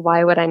Clinic,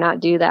 why would I not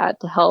do that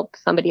to help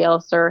somebody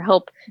else or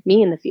help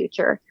me in the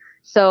future?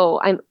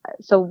 So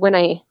when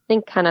I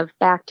think kind of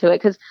back to it,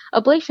 because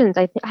ablations,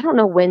 I don't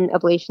know when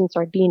ablations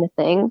started being a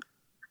thing.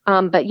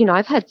 But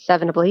I've had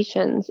 7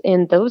 ablations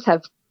and those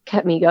have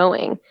kept me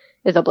going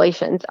as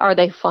ablations. Are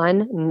they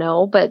fun?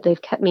 No, but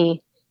they've kept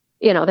me,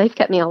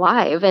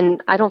 alive.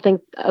 And I don't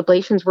think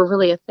ablations were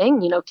really a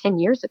thing, 10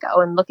 years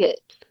ago. And look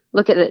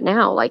at it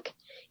now. Like,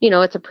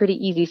 it's a pretty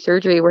easy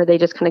surgery where they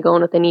just kind of go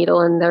in with a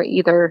needle and they're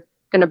either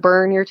going to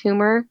burn your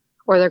tumor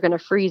or they're going to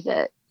freeze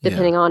it,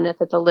 depending on if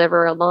it's a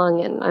liver or a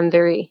lung. And I'm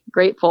very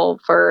grateful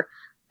for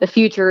the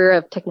future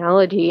of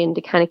technology and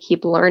to kind of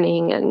keep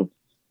learning and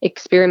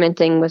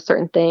experimenting with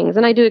certain things.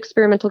 And I do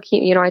experimental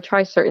chemo, I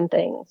try certain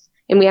things.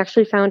 And we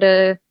actually found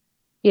a,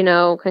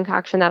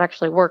 concoction that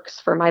actually works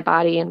for my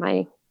body and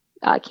my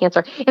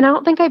cancer. And I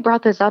don't think I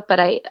brought this up, but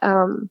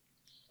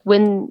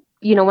when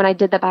I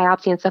did the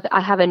biopsy and stuff,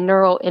 I have a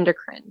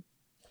neuroendocrine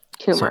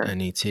tumor. So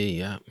NET,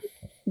 yeah.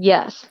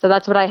 Yes. So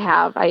that's what I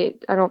have. I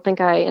don't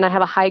think and I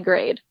have a high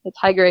grade. It's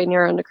high grade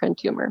neuroendocrine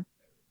tumor.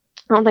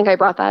 I don't think I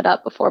brought that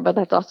up before, but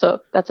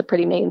that's a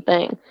pretty main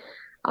thing,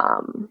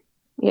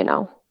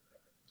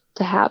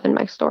 to have in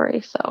my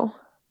story. So.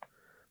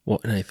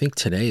 Well, and I think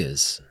today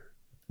is,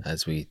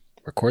 as we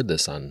record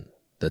this on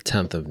the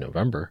 10th of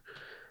November,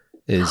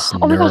 is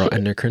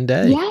Neuroendocrine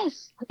Day.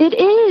 Yes, it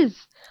is.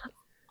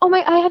 Oh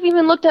I haven't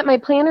even looked at my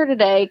planner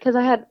today because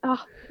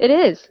it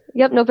is.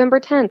 Yep, November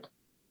 10th.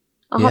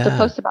 I'll have to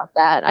post about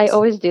that. I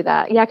always do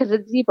that. Yeah, because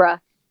it's zebra.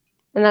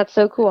 And that's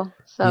so cool.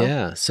 So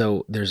yeah.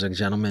 So there's a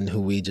gentleman who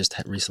we just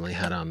recently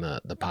had on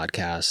the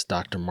podcast,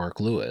 Dr. Mark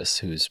Lewis,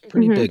 who's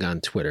pretty big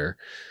on Twitter.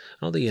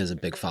 I don't think he has a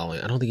big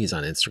following. I don't think he's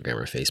on Instagram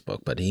or Facebook,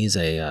 but he's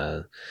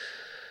a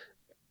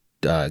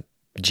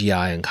GI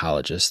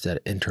oncologist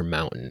at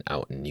Intermountain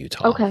out in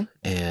Utah. Okay.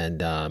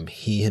 And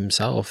he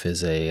himself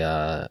is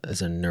a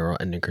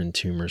neuroendocrine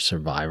tumor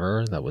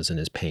survivor that was in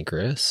his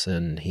pancreas,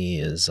 and he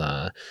is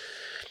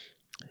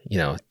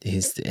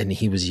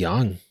he was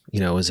young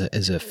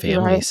as a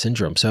family Right.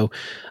 syndrome. So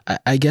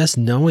I guess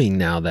knowing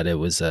now that it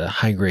was a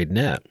high grade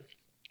NET,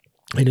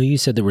 I know you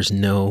said there was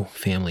no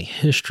family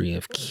history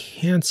of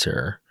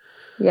cancer,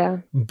 Yeah.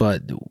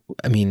 but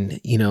I mean,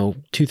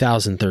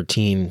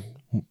 2013,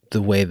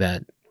 the way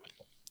that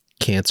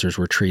cancers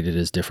were treated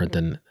is different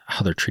than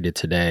how they're treated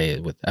today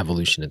with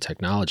evolution and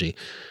technology.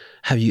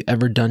 Have you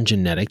ever done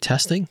genetic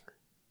testing?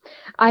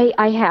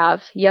 I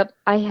have. Yep,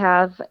 I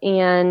have.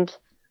 And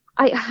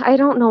I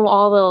don't know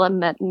all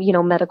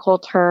the medical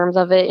terms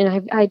of it,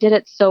 and I did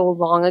it so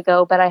long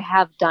ago, but I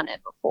have done it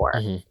before.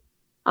 Hmm.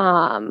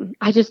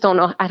 I just don't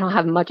know. I don't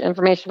have much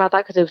information about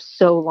that because it was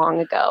so long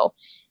ago.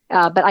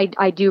 But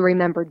I do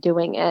remember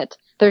doing it.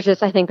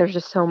 I think there's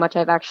just so much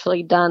I've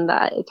actually done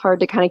that it's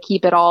hard to kind of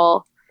keep it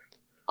all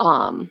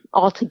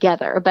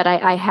together. But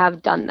I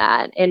have done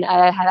that, and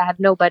I have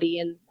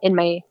nobody in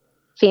my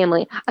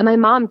family. And my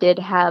mom did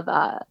have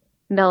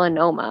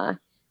melanoma,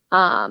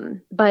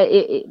 but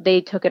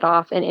they took it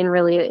off, and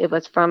really it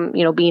was from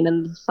being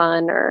in the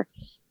sun, or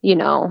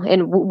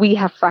and we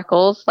have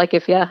freckles. Like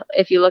if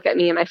you look at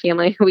me and my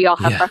family, we all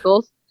have Yeah.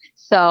 freckles.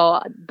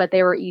 So, but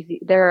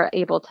they're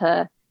able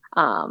to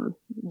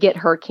get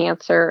her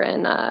cancer,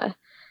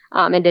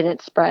 and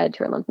didn't spread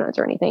to her lymph nodes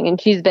or anything.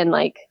 And she's been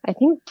like, I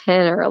think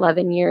 10 or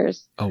 11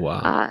 years. Oh,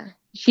 wow.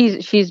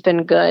 She's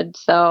been good.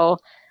 So,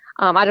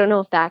 I don't know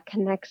if that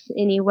connects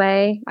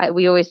anyway.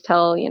 We always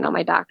tell,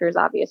 my doctors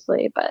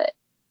obviously, but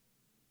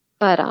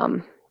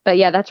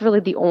yeah, that's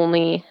really the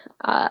only,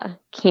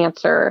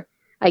 cancer,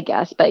 I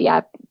guess. But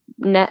yeah,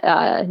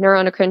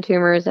 neuroendocrine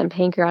tumors and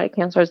pancreatic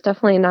cancer is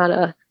definitely not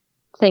a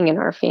thing in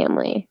our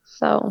family.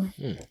 So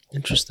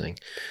Interesting.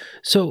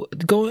 So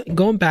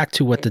going back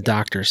to what the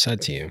doctor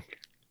said to you,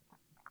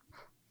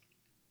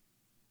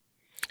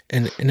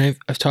 and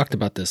I've talked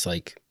about this,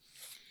 like,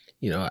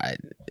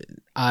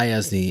 I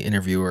as the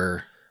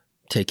interviewer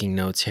taking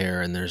notes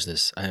here, and there's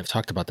this, I have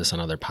talked about this on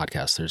other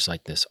podcasts. There's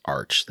like this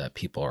arc that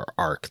people are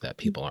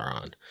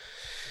on.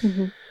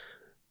 mm-hmm.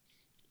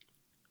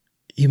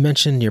 You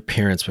mentioned your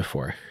parents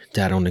before.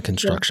 Dad owned a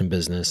construction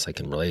business. I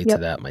can relate to Yep.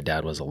 that. My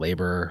dad was a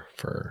laborer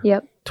for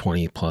Yep.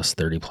 20 plus,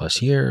 30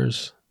 plus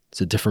years.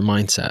 It's a different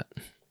mindset.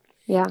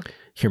 Yeah.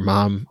 Your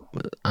mom,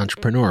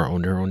 entrepreneur,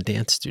 owned her own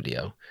dance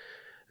studio.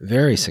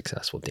 Very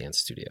successful dance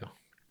studio.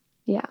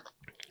 Yeah.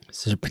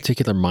 So there's a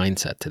particular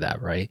mindset to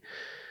that, right?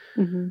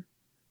 Mm-hmm.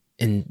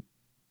 And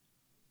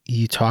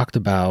you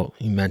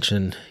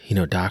mentioned,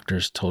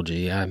 doctors told you,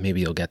 yeah,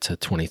 maybe you'll get to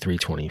 23,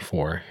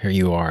 24. Here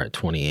you are at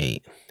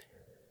 28.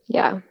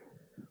 Yeah.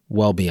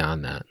 Well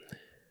beyond that.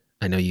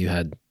 I know you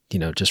had,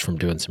 just from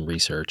doing some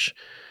research,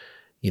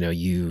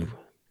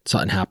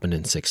 something happened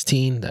in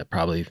 16 that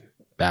probably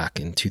back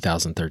in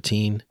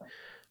 2013,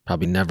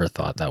 probably never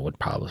thought that would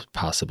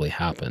possibly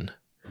happen.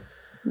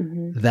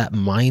 Mm-hmm. That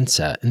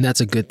mindset, and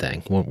that's a good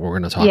thing. We're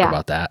going to talk Yeah.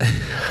 about that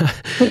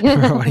for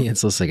our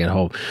audience listening at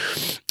home.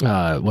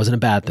 It wasn't a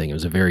bad thing. It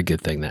was a very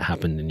good thing that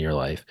happened in your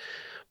life.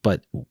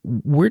 But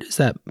where does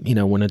that,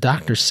 when a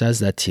doctor says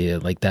that to you,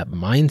 like that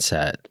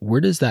mindset,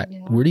 where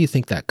do you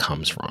think that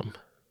comes from?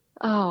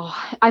 Oh,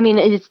 I mean,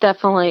 it's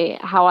definitely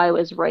how I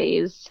was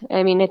raised.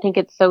 I mean, I think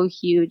it's so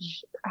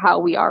huge how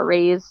we are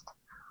raised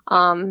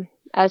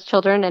as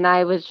children. And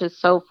I was just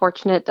so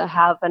fortunate to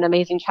have an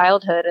amazing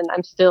childhood. And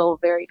I'm still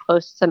very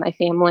close to my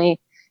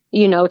family.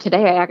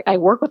 Today I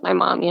work with my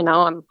mom,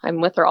 I'm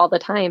with her all the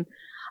time.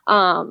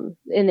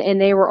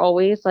 And they were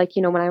always like,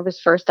 when I was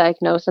first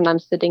diagnosed and I'm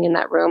sitting in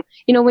that room,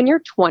 when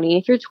you're 20,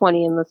 if you're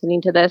 20 and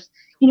listening to this,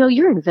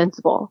 you're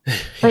invincible.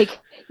 Like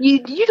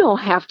you don't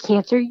have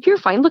cancer. You're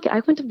fine. Look,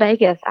 I went to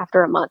Vegas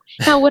after a month.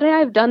 Now, would I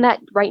have done that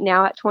right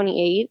now at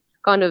 28,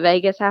 gone to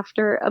Vegas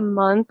after a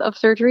month of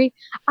surgery?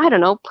 I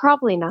don't know.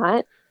 Probably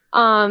not.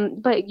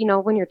 But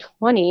when you're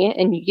 20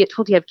 and you get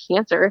told you have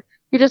cancer,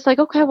 you're just like,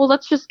 okay, well,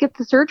 let's just get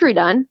the surgery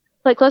done.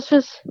 Like, let's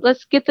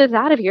get this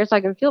out of here so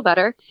I can feel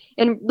better.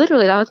 And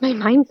literally that was my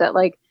mindset.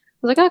 Like,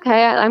 I was like,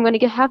 okay, I'm going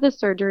to have this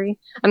surgery.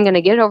 I'm going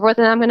to get it over with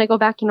and I'm going to go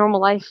back to normal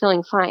life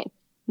feeling fine.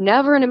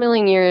 Never in a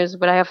million years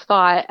would I have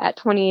thought at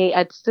 28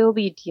 I'd still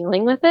be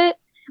dealing with it,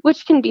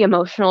 which can be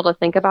emotional to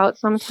think about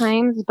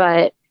sometimes.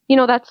 But,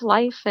 that's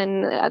life.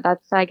 And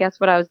that's, I guess,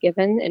 what I was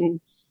given. And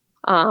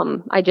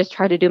I just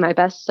try to do my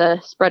best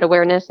to spread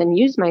awareness and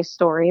use my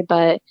story.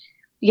 But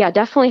yeah,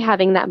 definitely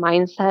having that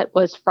mindset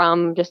was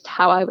from just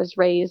how I was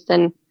raised.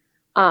 And,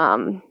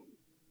 my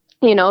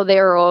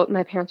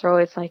parents were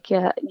always like,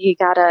 yeah, you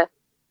gotta,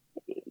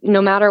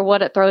 no matter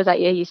what it throws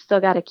at you, you still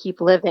gotta keep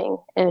living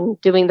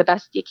and doing the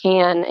best you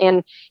can.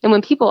 And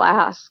when people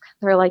ask,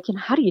 they're like,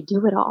 how do you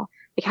do it all?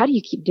 Like, how do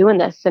you keep doing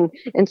this and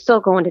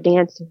still going to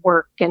dance and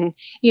work and,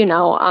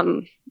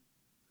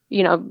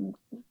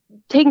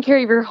 taking care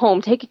of your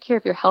home, taking care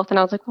of your health? And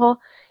I was like, well,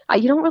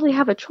 you don't really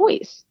have a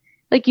choice.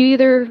 Like, you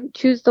either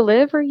choose to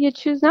live or you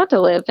choose not to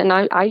live. And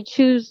I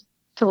choose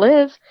to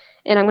live,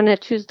 and I'm going to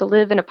choose to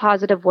live in a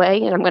positive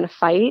way, and I'm going to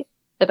fight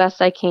the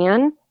best I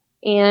can.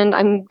 And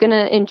I'm going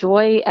to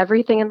enjoy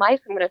everything in life.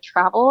 I'm going to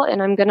travel,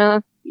 and I'm going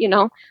to,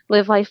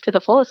 live life to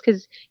the fullest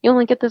because you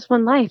only get this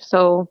one life.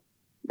 So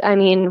I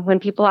mean, when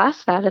people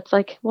ask that, it's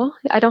like, well,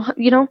 I don't,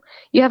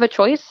 you have a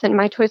choice, and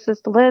my choice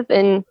is to live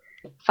and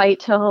fight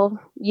till,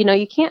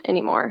 you can't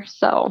anymore.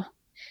 So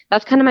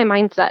that's kind of my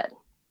mindset.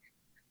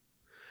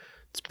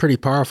 It's pretty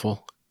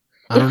powerful.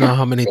 I don't know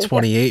how many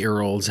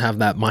 28-year-olds have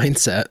that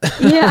mindset.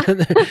 Yeah.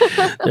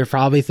 They're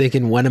probably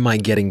thinking, when am I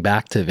getting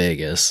back to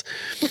Vegas?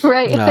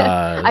 Right.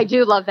 I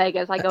do love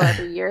Vegas. I go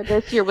every year.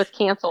 This year was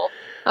canceled.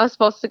 I was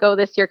supposed to go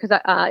this year because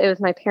it was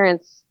my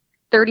parents'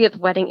 30th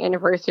wedding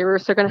anniversary. We were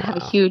going to have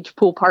a huge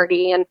pool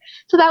party, and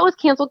so that was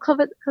canceled because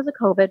of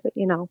COVID. But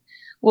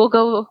we'll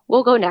go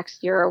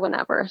next year or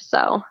whenever.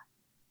 So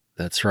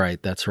that's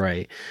right. That's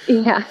right.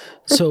 Yeah.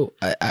 So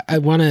I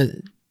want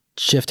to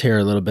shift here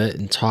a little bit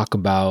and talk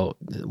about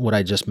what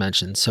I just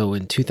mentioned. So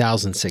in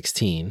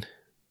 2016,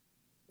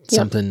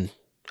 something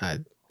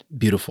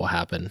beautiful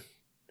happened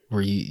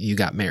where you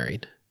got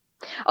married.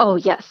 Oh,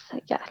 yes.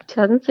 Yeah.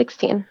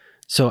 2016.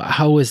 So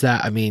how was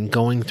that? I mean,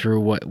 going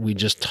through what we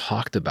just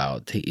talked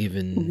about to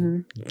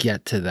even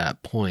get to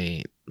that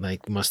point,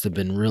 like, must have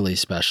been really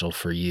special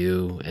for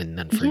you and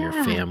then for your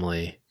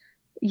family.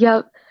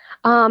 Yep.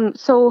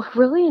 So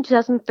really in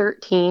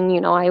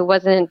 2013,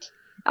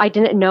 I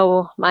didn't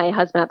know my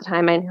husband at the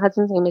time. My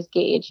husband's name is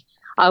Gage.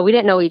 We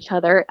didn't know each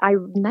other. I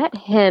met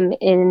him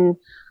in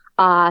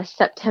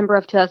September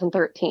of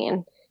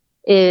 2013.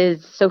 He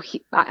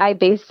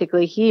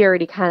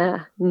already kind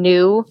of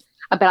knew,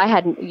 but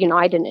I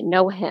didn't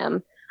know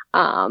him.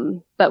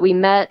 But we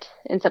met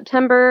in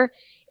September,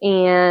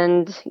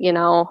 and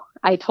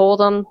I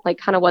told him like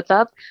kind of what's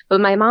up.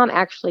 But my mom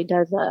actually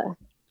does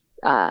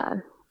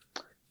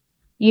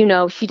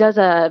she does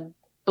a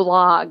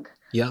blog.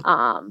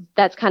 Yeah.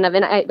 That's kind of,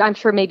 and I'm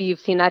sure maybe you've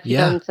seen that if you've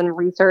done some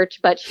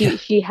research, but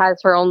she has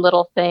her own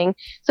little thing.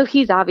 So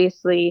he's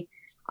obviously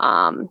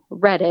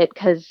read it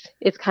because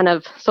it's kind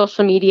of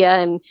social media,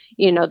 and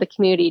the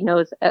community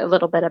knows a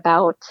little bit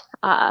about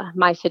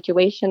my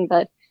situation.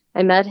 But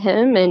I met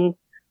him, and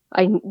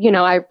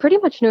I pretty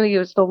much knew he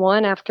was the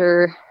one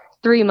after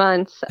 3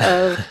 months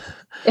of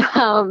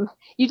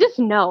you just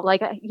know,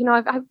 like,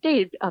 I've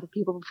dated other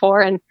people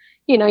before, and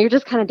you're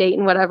just kind of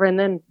dating whatever, and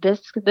then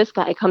this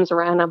guy comes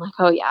around. I'm like,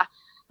 oh yeah,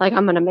 like,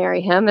 I'm gonna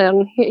marry him,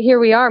 and here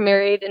we are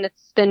married, and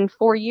it's been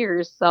 4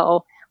 years.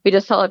 So we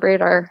just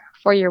celebrated our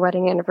 4-year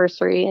wedding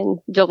anniversary in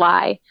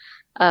July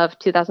of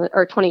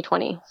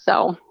 2020.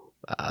 So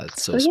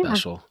it's so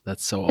special.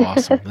 That's so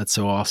awesome. That's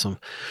so awesome.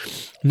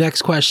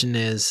 Next question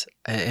is,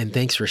 and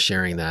thanks for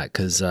sharing that,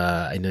 because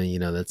I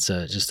know that's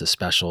just a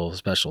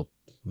special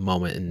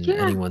moment in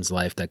anyone's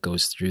life that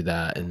goes through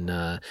that,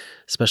 and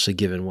especially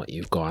given what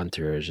you've gone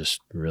through, is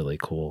just really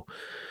cool.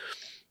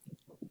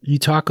 You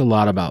talk a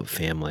lot about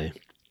family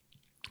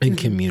and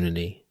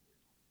community.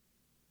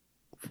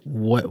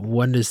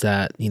 What is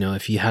that,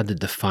 if you had to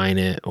define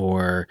it,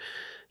 or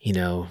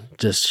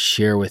just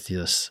share with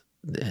us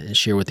and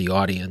share with the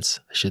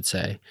audience, I should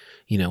say,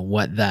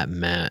 what that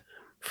meant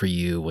for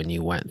you when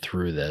you went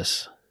through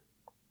this?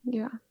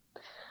 Yeah.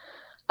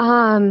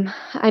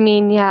 I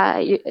mean,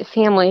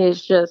 family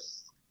is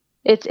just,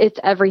 it's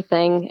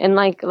everything. And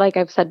like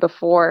I've said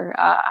before,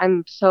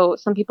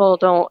 some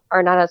people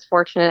are not as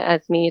fortunate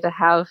as me to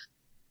have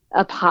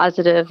a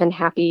positive and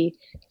happy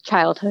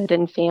childhood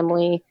and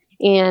family.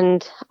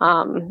 And,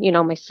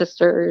 my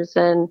sisters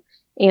and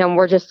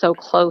we're just so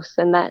close,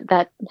 and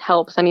that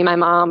helps. I mean, my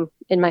mom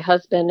and my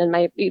husband and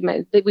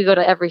we go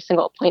to every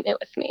single appointment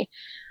with me.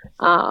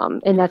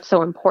 And that's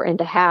so important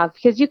to have,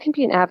 because you can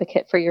be an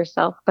advocate for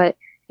yourself, but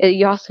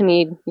you also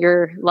need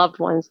your loved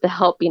ones to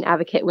help be an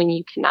advocate when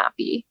you cannot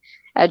be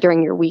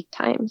during your weak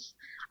times.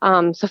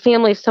 So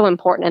family is so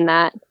important in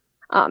that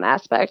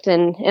aspect.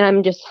 And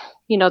I'm just,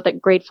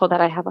 that grateful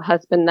that I have a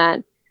husband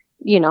that,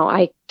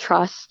 I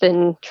trust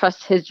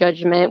his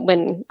judgment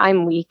when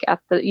I'm weak.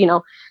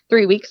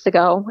 3 weeks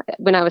ago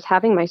when I was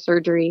having my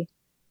surgery,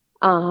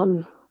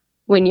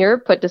 when you're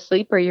put to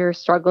sleep or you're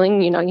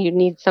struggling, you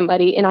need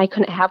somebody, and I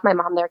couldn't have my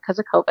mom there because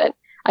of COVID.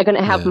 I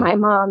couldn't have my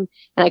mom,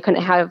 and I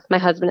couldn't have my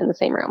husband in the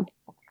same room.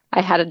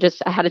 I had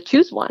to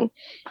choose one.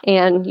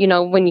 And,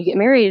 when you get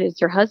married,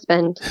 it's your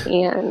husband,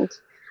 and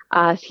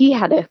he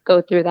had to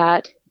go through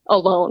that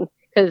alone,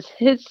 because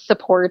his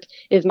support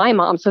is my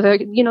mom. So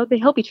they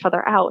help each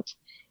other out,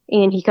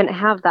 and he couldn't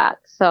have that.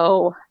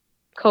 So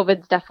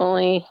COVID's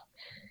definitely,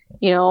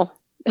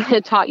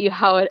 taught you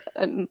how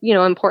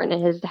important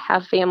it is to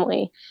have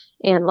family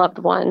and loved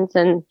ones,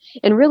 and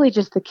really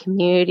just the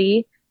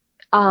community.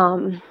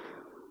 When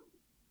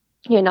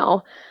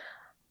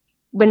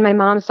my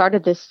mom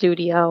started this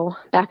studio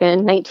back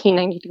in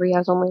 1993, I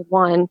was only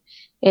 1,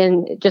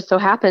 and it just so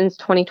happens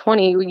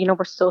 2020,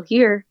 we're still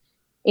here.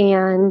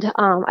 And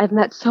I've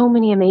met so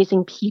many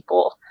amazing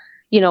people,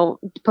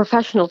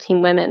 professional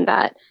team women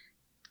that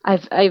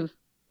I've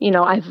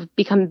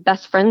become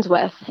best friends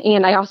with.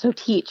 And I also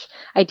teach.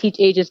 I teach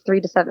ages 3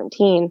 to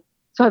 17.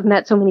 So I've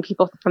met so many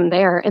people from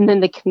there. And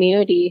then the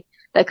community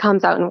that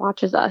comes out and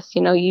watches us,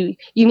 you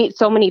meet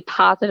so many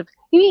positive,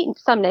 you meet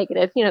some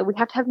negative, we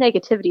have to have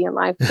negativity in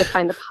life to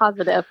find the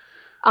positive.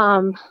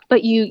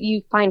 But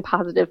you find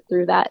positive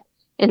through that.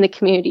 in the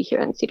community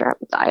here in Cedar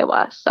Rapids,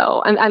 Iowa.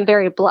 So I'm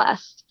very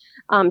blessed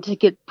to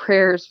get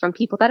prayers from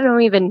people that I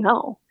don't even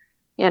know,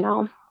 you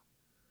know?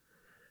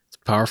 It's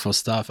powerful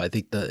stuff. I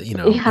think that,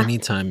 Yeah.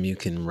 anytime you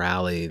can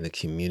rally the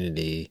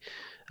community,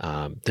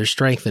 there's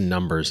strength in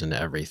numbers and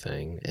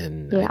everything.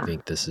 And I Yeah.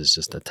 think this is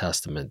just a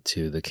testament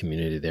to the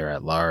community there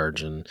at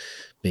large, and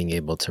being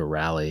able to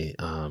rally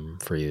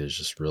for you is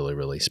just really,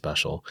 really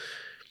special.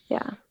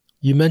 Yeah.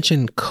 You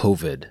mentioned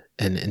COVID,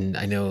 and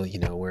I know,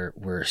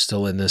 we're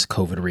still in this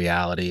COVID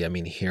reality. I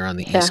mean, here on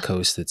the Yeah. East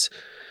Coast,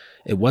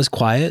 it was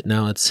quiet.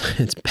 Now it's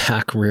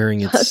back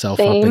rearing itself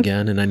up Same.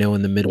 again. And I know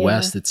in the Yeah.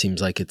 Midwest, it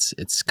seems like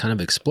it's kind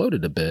of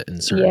exploded a bit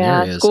in certain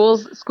Yeah. areas.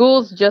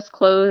 Schools just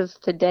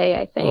closed today,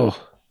 I think.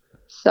 Oh,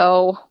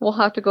 So we'll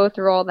have to go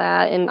through all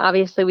that. And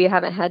obviously we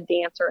haven't had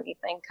dance or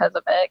anything because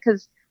of it,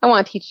 because I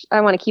want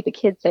to keep the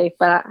kids safe,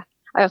 but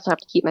I also have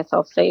to keep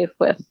myself safe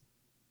with,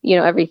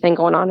 everything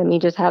going on and me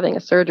just having a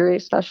surgery,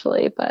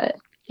 especially. But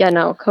yeah,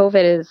 no,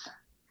 COVID is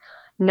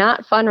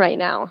not fun right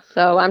now.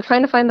 So I'm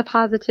trying to find the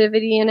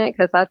positivity in it,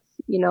 because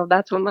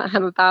that's what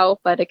I'm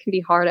about, but it can be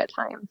hard at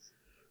times.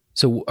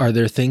 so are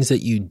there things that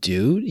you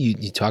do?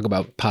 You talk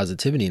about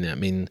positivity in that. I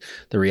mean,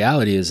 the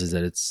reality is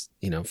that it's,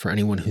 for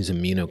anyone who's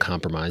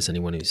immunocompromised,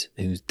 anyone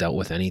who's dealt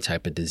with any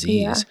type of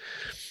disease,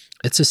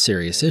 it's a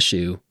serious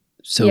issue.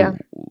 So Yeah.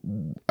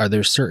 are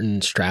there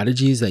certain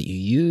strategies that you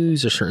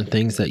use, or certain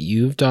things that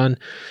you've done,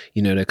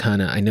 to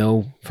kind of, I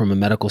know from a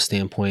medical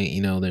standpoint,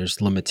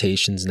 there's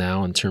limitations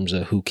now in terms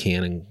of who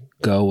can and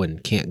go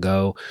and can't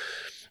go.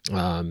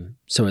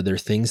 So are there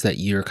things that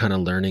you're kind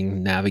of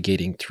learning,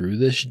 navigating through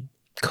this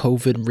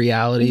COVID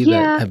reality, that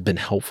Yeah. have been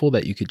helpful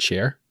that you could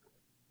share?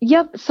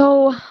 Yep.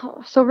 So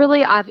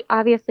really,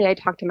 obviously, I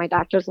talk to my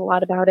doctors a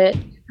lot about it.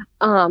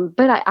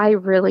 But I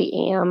really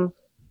am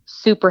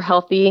super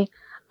healthy.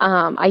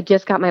 I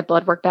just got my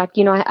blood work back.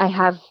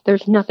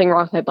 There's nothing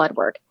wrong with my blood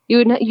work. You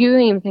wouldn't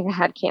even think I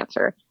had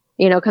cancer,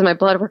 because my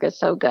blood work is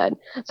so good.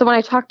 So when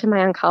I talk to my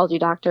oncology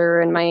doctor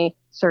and my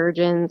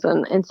surgeons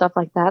and stuff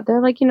like that,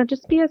 they're like,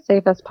 just be as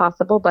safe as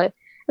possible, but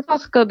it's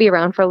also going to be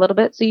around for a little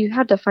bit. So you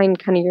have to find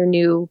kind of your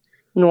new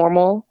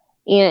normal.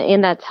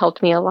 And that's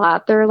helped me a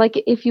lot. They're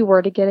like, if you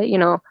were to get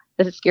it,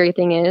 the scary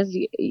thing is,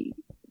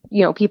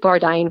 people are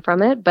dying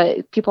from it,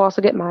 but people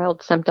also get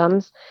mild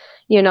symptoms,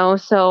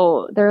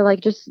 so they're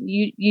like, just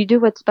you do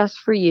what's best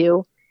for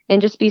you,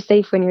 and just be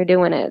safe when you're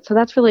doing it. So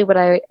that's really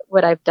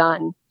what I've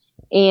done.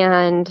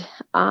 And,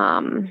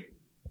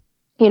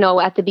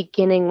 at the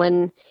beginning,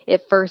 when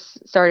it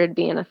first started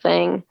being a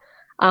thing,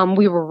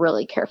 we were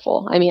really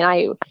careful. I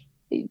mean,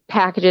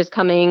 packages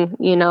coming,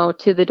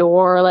 to the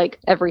door, like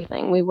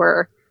everything, we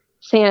were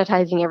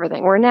sanitizing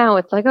everything. Where now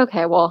it's like,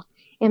 okay, well,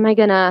 am I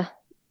gonna,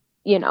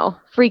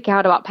 freak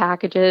out about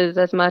packages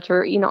as much,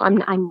 or, I'm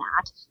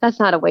not. That's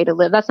not a way to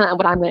live. That's not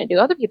what I'm going to do.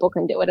 Other people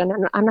can do it, and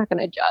I'm not going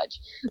to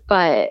judge,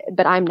 but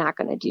I'm not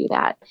going to do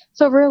that.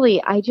 So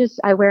really, I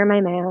wear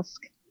my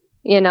mask.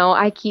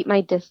 I keep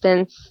my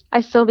distance. I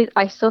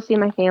still see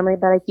my family,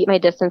 but I keep my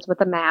distance with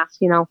a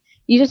mask. You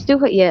just do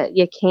what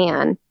you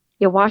can.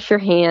 You wash your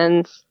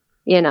hands.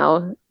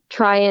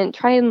 Try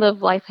and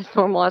live life as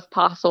normal as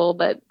possible,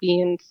 but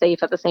being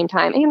safe at the same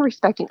time and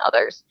respecting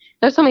others.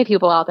 There's so many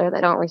people out there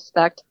that don't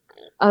respect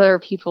other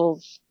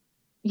people's,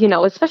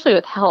 especially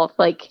with health.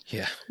 Like,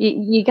 Yeah.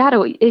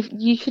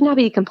 you should not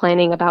be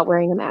complaining about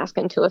wearing a mask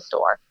into a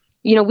store.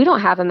 We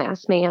don't have a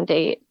mask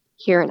mandate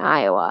here in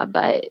Iowa,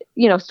 but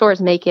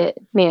stores make it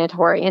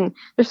mandatory, and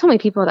there's so many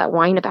people that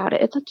whine about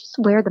it. It's like, just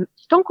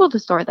don't go to the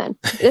store then.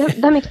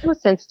 That makes no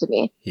sense to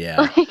me.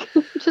 Yeah. Like,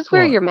 just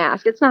wear your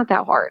mask. It's not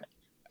that hard.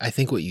 I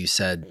think what you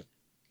said,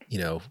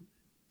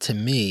 to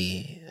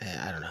me,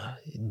 I don't know,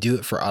 do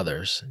it for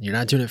others. You're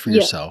not doing it for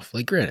yourself.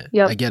 Like, granted,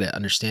 I get it,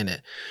 understand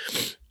it.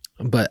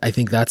 But I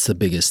think that's the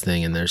biggest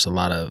thing. And there's a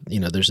lot of,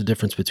 there's a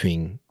difference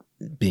between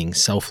being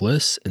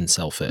selfless and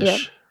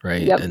selfish,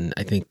 right? Yep. And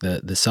I think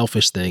the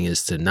selfish thing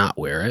is to not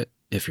wear it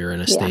if you're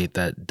in a state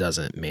that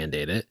doesn't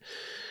mandate it.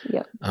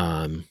 Yep.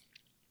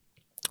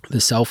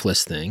 The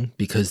selfless thing,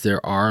 because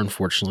there are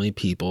unfortunately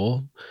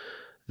people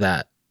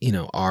that,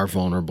 are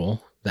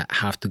vulnerable, that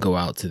have to go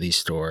out to these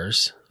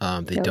stores.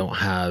 They don't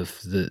have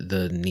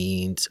the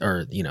needs,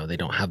 or, they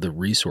don't have the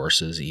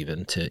resources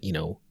even to,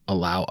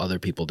 allow other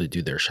people to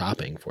do their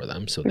shopping for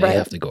them. So they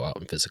have to go out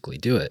and physically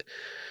do it.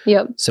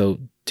 Yep. So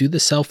do the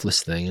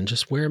selfless thing and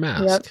just wear a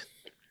mask.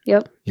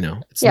 Yep.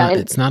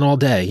 It's not all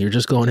day. You're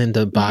just going in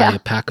to buy a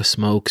pack of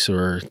smokes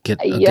or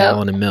get a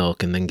gallon of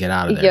milk and then get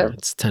out of there.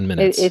 It's 10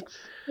 minutes.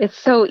 It's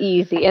so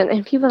easy.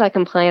 And people that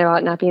complain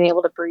about not being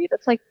able to breathe,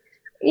 it's like,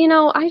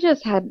 I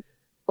just had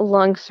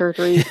lung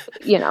surgery,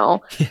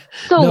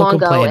 so long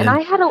ago. And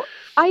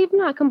I'm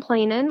not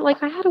complaining.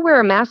 Like, I had to wear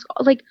a mask.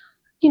 Like,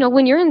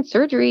 when you're in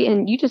surgery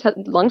and you just had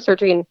lung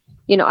surgery, and,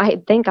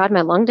 I thank God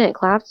my lung didn't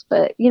collapse,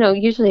 but,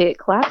 usually it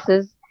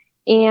collapses.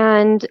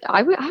 And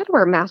I had to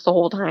wear a mask the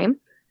whole time,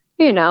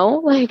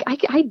 like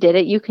I did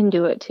it. You can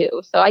do it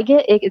too. So I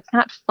get it. It's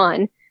not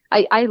fun.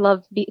 I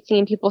love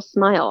seeing people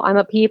smile. I'm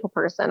a people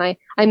person.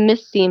 I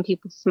miss seeing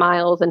people's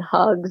smiles and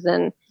hugs,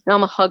 and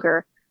I'm a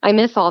hugger. I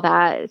miss all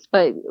that.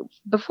 But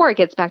before it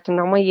gets back to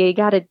normal, we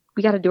got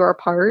to do our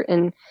part.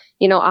 And,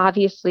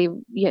 obviously,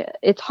 yeah,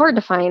 it's hard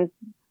to find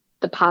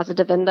the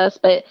positive in this,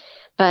 but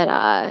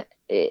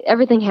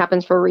everything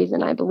happens for a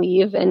reason, I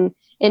believe. And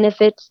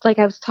if it's like,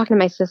 I was talking to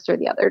my sister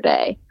the other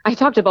day, I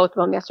talked to both of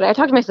them yesterday. I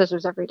talk to my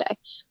sisters every day,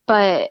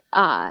 but,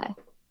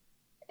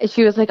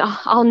 she was like,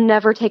 oh, I'll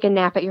never take a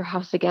nap at your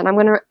house again. I'm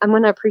going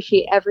to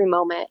appreciate every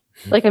moment.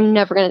 Like, I'm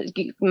never going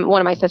to, one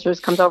of my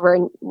sisters comes over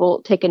and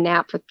will take a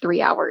nap for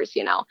 3 hours,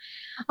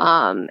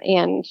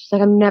 and she's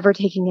like, I'm never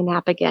taking a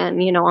nap again.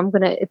 I'm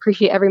going to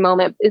appreciate every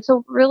moment. And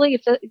so really,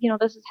 if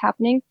this is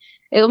happening,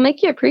 it'll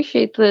make you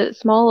appreciate the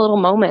small little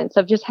moments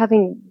of just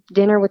having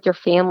dinner with your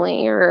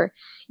family or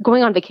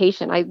going on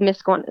vacation. I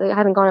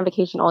haven't gone on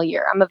vacation all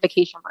year. I'm a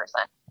vacation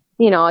person.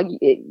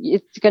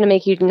 It's going to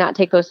make you not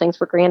take those things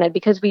for granted,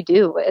 because we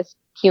do as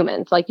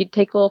humans. Like, you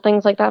take little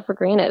things like that for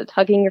granted,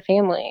 hugging your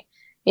family,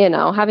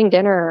 having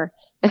dinner,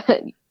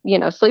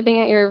 sleeping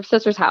at your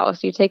sister's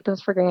house. You take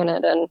those for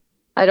granted. And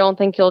I don't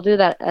think you'll do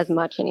that as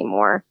much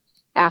anymore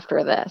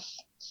after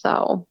this.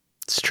 So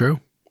it's true.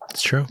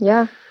 It's true.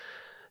 Yeah.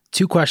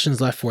 2 questions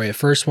left for you.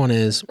 First one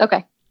is,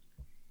 okay,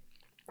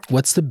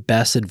 what's the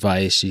best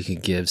advice you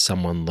could give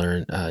someone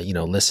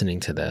listening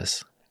to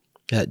this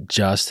that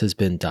just has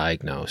been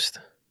diagnosed?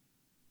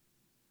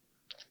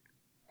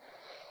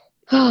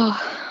 Oh,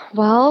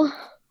 well,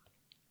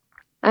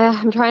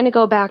 I'm trying to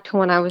go back to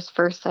when I was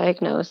first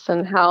diagnosed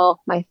and how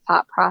my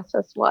thought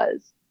process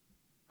was.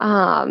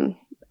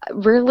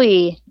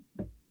 Really,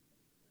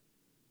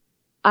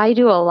 I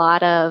do a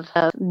lot of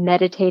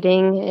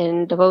meditating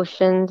and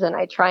devotions, and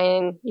I try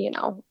and,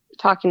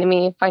 talking to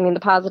me, finding the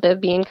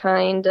positive, being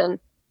kind, and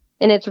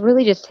it's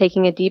really just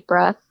taking a deep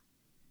breath,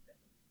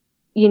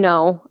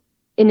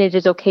 and it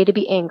is okay to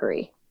be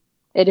angry.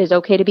 It is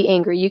okay to be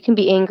angry. You can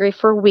be angry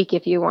for a week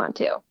if you want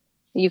to.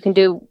 You can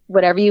do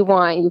whatever you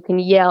want. You can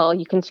yell,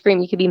 you can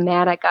scream, you can be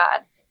mad at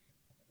God.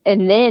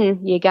 And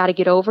then you got to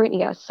get over it, and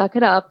you got to suck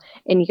it up,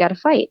 and you got to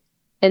fight.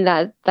 And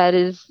that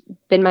has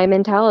been my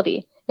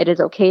mentality. It is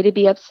okay to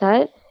be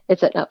upset.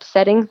 It's an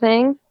upsetting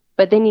thing,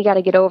 but then you got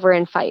to get over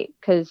and fight,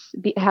 because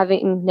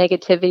having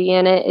negativity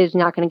in it is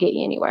not going to get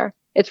you anywhere.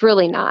 It's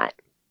really not.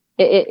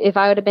 If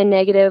I would have been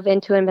negative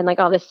into it and been like,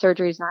 oh, this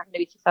surgery is not going to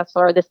be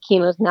successful, or this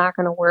chemo is not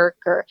going to work,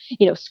 or,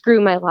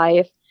 screw my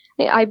life,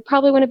 I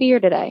probably wouldn't be here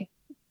today.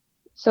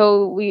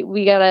 So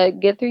we got to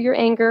get through your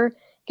anger,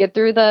 get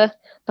through the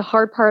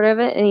hard part of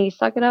it, and you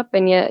suck it up,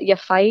 and you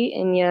fight,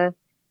 and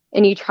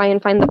you try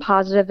and find the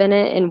positive in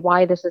it and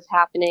why this is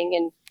happening.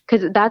 And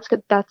because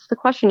that's the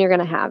question you're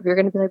going to have. You're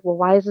going to be like, well,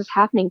 why is this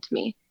happening to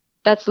me?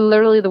 That's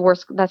literally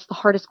that's the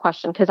hardest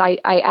question. Because I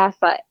ask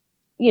that,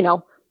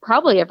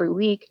 probably every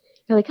week.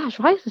 You're like, gosh,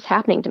 why is this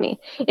happening to me?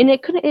 And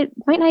it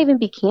might not even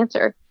be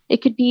cancer.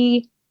 It could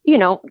be,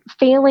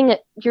 failing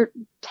at your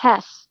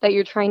tests that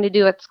you're trying to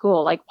do at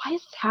school. Like, why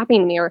is this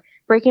happening to me? Or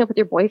breaking up with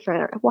your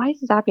boyfriend, or why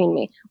is this happening to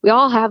me? We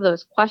all have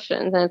those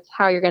questions, and it's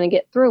how you're going to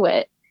get through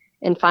it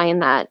and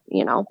find that,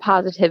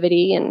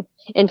 positivity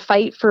and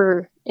fight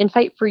for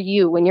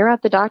you. When you're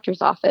at the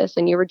doctor's office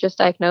and you were just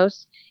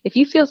diagnosed, if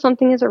you feel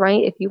something isn't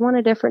right, if you want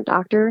a different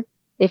doctor,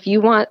 if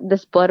you want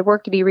this blood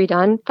work to be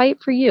redone,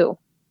 fight for you.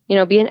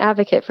 Be an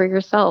advocate for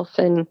yourself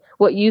and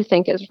what you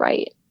think is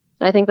right.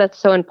 And I think that's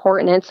so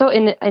important.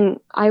 And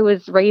I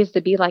was raised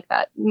to be like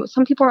that.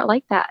 Some people aren't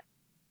like that.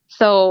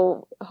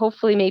 So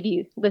hopefully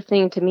maybe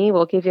listening to me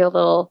will give you a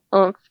little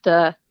oomph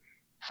to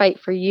fight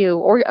for you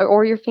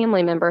or your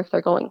family member if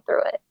they're going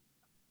through it.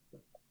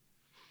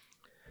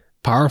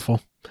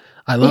 Powerful.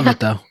 I love it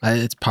though.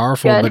 It's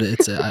powerful, Good. But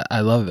it's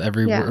I love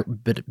every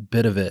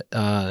bit of it.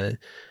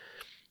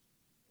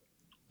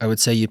 I would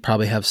say you'd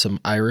probably have some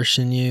Irish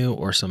in you,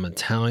 or some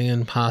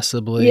Italian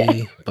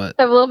possibly, but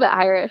I'm a little bit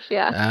Irish.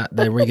 Yeah.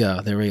 There we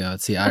go.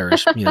 It's the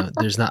Irish.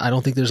 I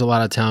don't think there's a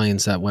lot of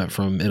Italians that went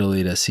from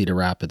Italy to Cedar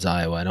Rapids,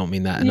 Iowa. I don't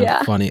mean that in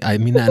a funny. I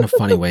mean that in a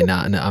funny way.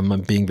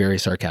 I'm being very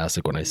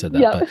sarcastic when I said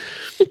that.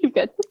 But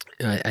Good.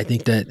 I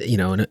think that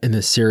in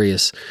a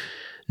serious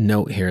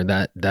note here,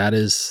 that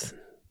is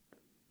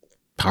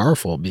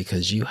powerful,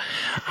 because you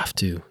have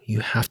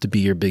to be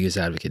your biggest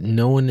advocate.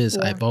 No one is.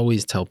 Yeah. I've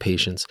always tell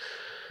patients,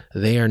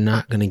 they are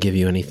not going to give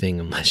you anything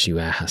unless you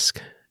ask.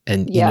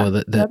 And,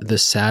 the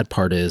sad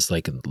part is,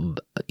 like,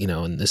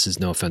 and this is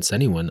no offense to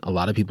anyone, a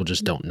lot of people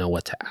just don't know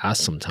what to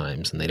ask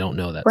sometimes, and they don't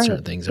know that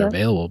certain things are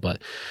available.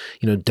 But,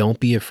 don't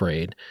be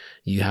afraid.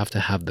 You have to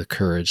have the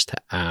courage to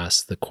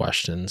ask the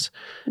questions.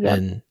 Yep.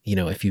 And,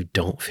 if you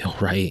don't feel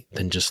right,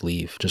 then just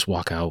leave. Just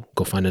walk out.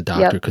 Go find a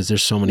doctor, because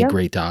there's so many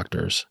great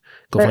doctors.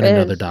 Go find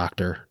another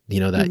doctor,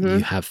 that you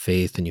have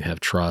faith and you have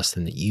trust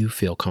and that you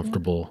feel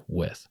comfortable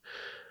with.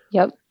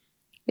 Yep.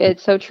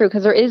 It's so true,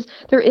 because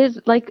there is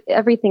like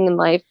everything in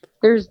life.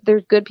 There's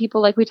good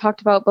people, like we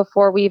talked about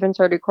before we even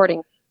started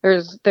recording.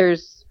 There's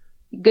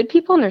good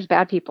people and there's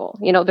bad people.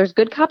 There's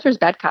good cops, there's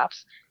bad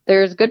cops.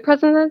 There's good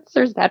presidents,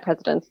 there's bad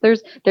presidents.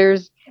 There's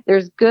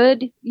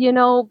good,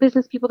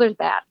 business people, there's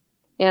bad.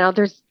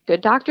 There's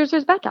good doctors,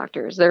 there's bad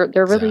doctors. There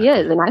really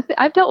is. And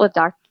I've dealt with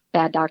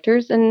bad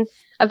doctors and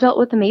I've dealt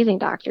with amazing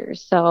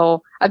doctors.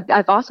 So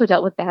I've also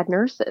dealt with bad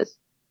nurses,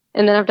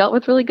 and then I've dealt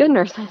with really good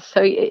nurses.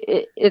 So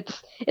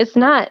it's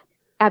not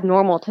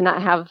abnormal to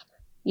not have,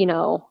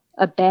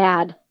 a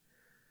bad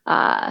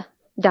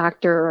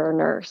doctor or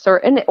nurse or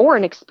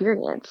an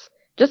experience.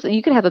 Just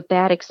you could have a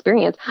bad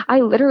experience.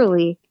 I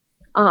literally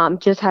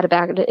just had a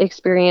bad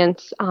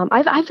experience.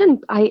 I've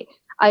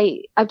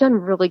done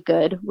really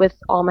good with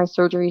all my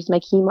surgeries, my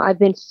chemo. I've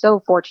been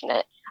so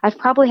fortunate. I've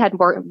probably had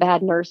more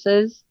bad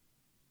nurses,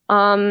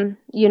 when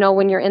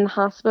you're in the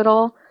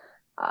hospital.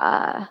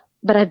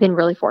 But I've been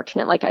really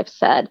fortunate, like I've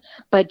said.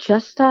 But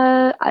just,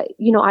 I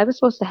was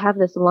supposed to have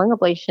this lung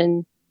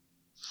ablation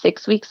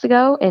 6 weeks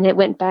ago, and it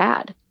went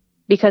bad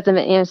because of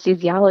an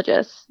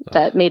anesthesiologist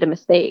that made a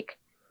mistake.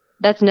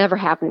 That's never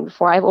happened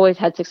before. I've always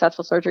had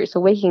successful surgery. So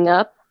waking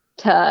up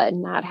to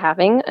not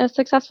having a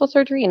successful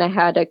surgery, and I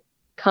had to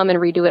come and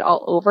redo it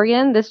all over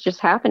again. This just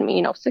happened to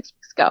me, 6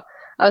 weeks ago.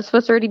 I was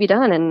supposed to already be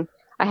done, and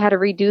I had to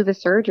redo the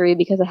surgery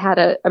because I had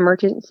to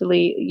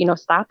emergency,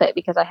 stop it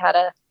because I had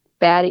a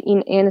bad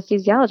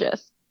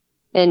anesthesiologist.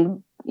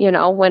 And,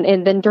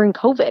 and then during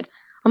COVID,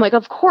 I'm like,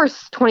 of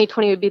course,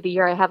 2020 would be the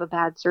year I have a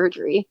bad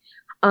surgery.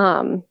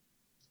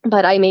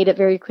 But I made it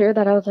very clear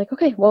that I was like,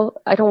 okay, well,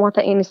 I don't want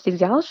the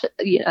anesthesiologist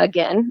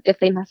again. If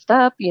they messed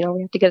up, we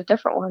have to get a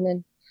different one.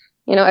 And,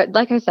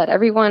 like I said,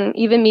 everyone,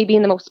 even me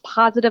being the most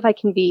positive I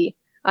can be,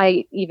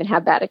 I even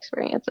have bad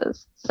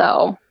experiences.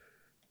 So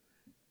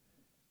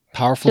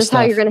powerful just stuff.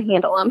 How you're going to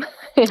handle them.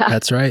 Yeah.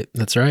 That's right.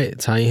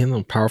 It's how you handle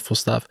them. Powerful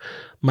stuff.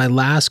 My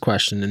last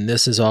question, and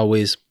this is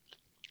always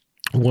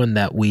one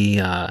that we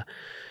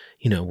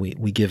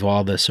give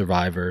all the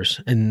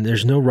survivors, and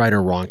there's no right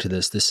or wrong to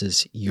this. This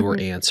is your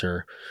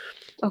answer.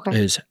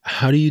 Okay. Is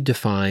how do you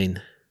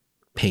define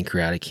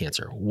pancreatic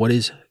cancer? What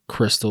is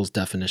Crystal's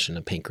definition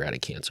of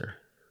pancreatic cancer?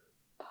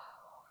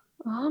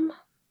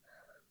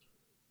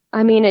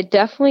 It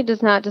definitely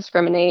does not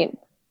discriminate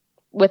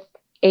with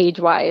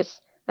age-wise.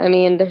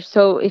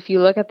 If you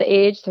look at the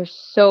age, there's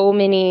so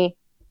many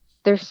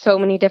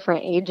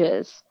different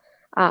ages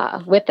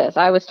with this.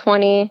 I was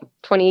 20,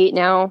 28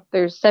 now.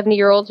 There's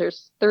 70-year-olds,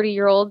 there's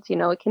 30-year-olds,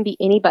 it can be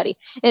anybody,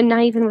 and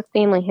not even with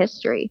family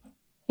history,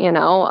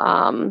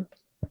 so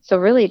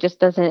really it just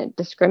doesn't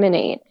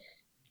discriminate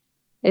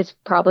is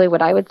probably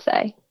what I would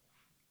say.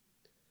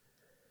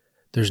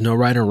 There's no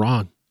right or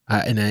wrong.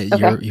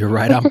 Okay. You're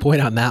right on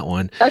point on that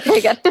one. Okay,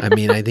 good.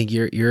 I think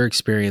your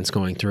experience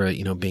going through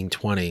it, being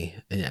 20,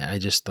 I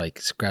just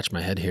scratch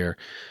my head here,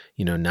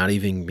 not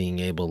even being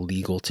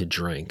legal to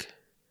drink.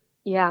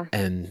 Yeah.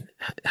 And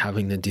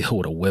having to deal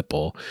with a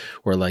Whipple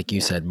where, like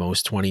you said,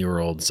 most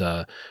 20-year-olds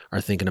are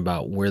thinking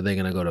about where they're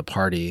going to go to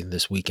party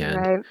this weekend,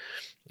 right,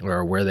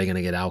 or where they're going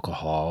to get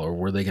alcohol, or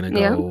where they're going to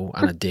go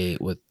on a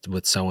date with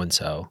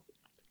so-and-so.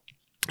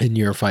 And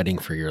you're fighting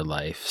for your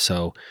life.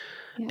 So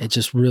it's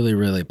just really,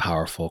 really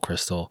powerful,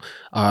 Crystal.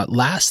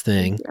 Last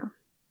thing,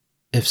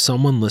 if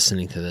someone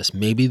listening to this,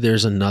 maybe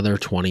there's another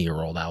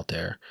 20-year-old out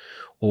there,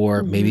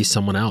 or maybe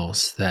someone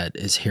else that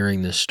is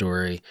hearing this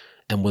story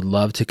and would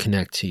love to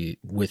connect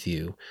with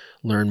you,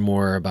 learn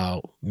more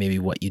about maybe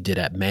what you did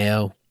at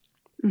Mayo,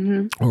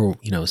 or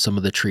some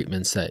of the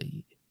treatments that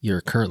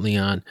you're currently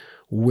on,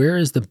 where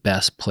is the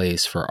best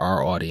place for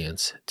our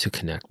audience to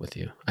connect with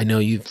you? I know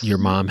your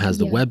mom has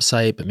the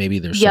website, but maybe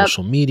there's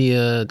social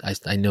media.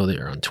 I know that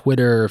you're on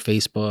Twitter,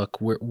 Facebook.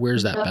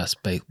 Where's that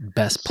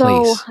best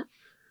place?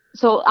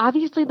 So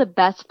obviously the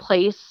best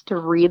place to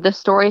read the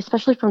story,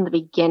 especially from the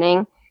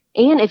beginning,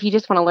 and if you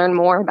just want to learn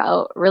more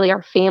about really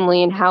our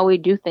family and how we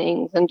do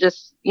things and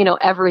just,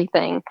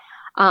 everything,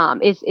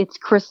 it's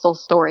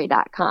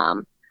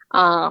crystalstory.com.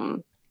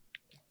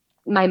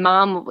 My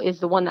mom is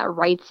the one that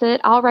writes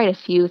it. I'll write a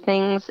few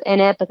things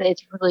in it, but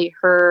it's really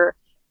her,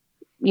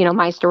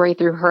 my story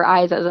through her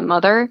eyes as a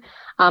mother.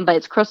 But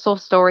it's Crystal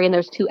Story, and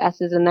there's 2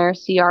 S's in there,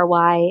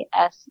 CRYSTALS,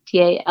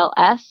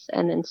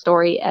 and then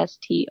Story,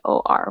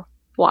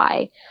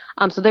 STORY.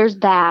 So there's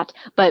that.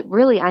 But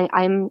really,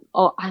 I'm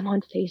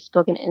on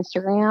Facebook and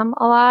Instagram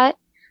a lot,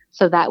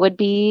 so that would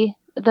be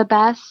the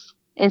best.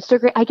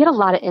 Instagram, I get a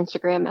lot of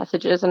Instagram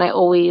messages, and I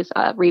always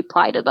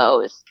reply to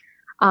those.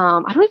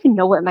 I don't even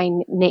know what my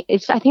name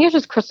is. I think it's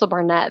just Crystal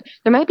Barnett.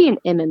 There might be an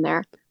M in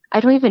there. I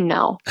don't even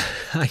know.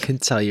 I can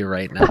tell you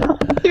right now.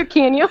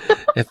 Can you?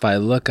 If I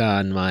look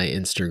on my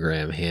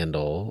Instagram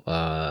handle,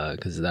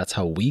 because that's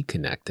how we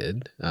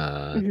connected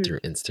through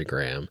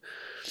Instagram.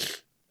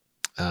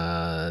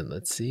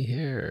 Let's see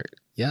here.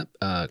 Yep.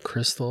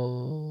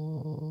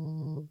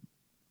 Crystal.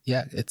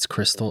 Yeah, it's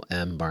Crystal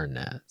M.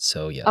 Barnett.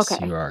 So yes,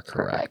 you are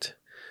correct.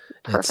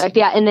 Perfect.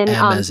 Yeah. And then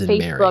on Facebook,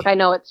 Mary. I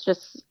know it's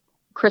just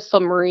Crystal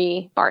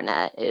Marie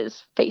Barnett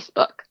is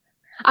Facebook.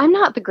 I'm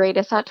not the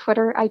greatest at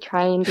Twitter. I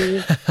try and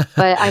be,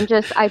 but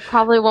I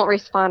probably won't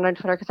respond on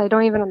Twitter because I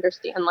don't even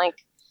understand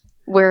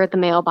where the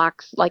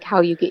mailbox,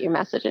 how you get your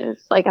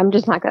messages. I'm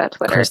just not good at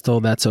Twitter. Crystal,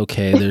 that's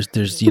okay. There's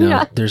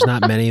there's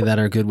not many that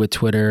are good with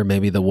Twitter.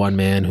 Maybe the one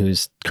man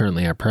who's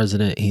currently our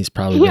president, he's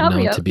probably been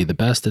known to be the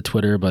best at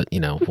Twitter, but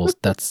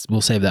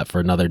we'll save that for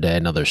another day,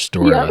 another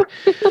story. Yep.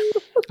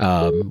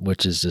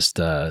 which is just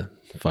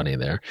funny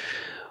there.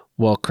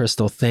 Well,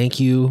 Crystal, thank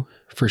you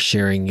for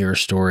sharing your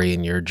story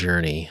and your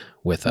journey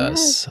with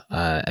us.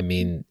 I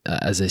mean,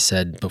 as I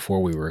said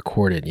before we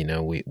recorded, you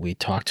know, we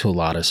talked to a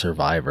lot of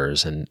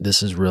survivors, and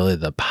this is really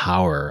the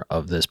power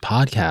of this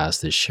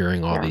podcast, is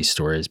sharing all these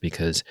stories,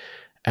 because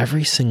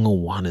every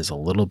single one is a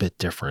little bit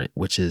different,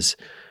 which is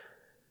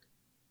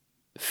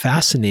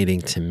fascinating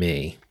to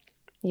me,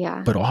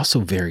 but also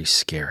very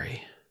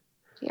scary.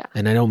 Yeah.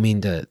 And I don't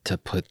mean to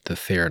put the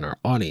fear in our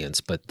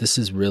audience, but this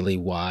is really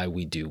why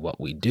we do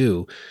what we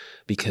do,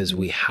 because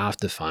we have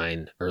to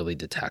find early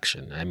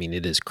detection. I mean,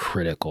 it is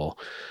critical.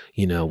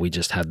 You know, we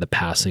just had the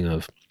passing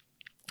of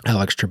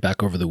Alex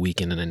Trebek over the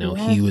weekend, and I know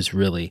he was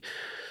really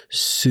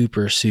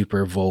super,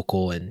 super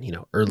vocal, and, you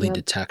know, early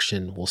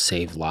detection will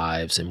save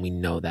lives. And we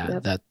know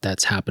that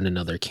that's happened in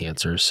other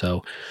cancers.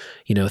 So,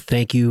 you know,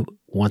 thank you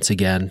once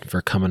again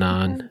for coming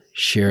on,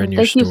 sharing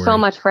your story. Thank you so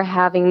much for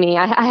having me.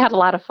 I had a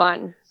lot of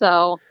fun.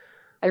 So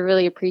I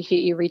really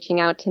appreciate you reaching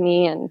out to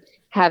me and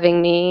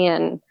having me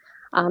and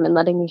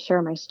letting me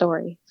share my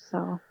story.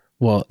 So,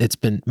 well, it's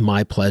been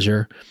my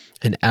pleasure.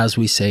 And as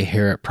we say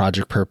here at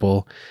Project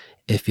Purple,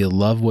 if you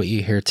love what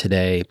you hear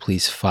today,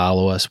 please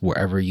follow us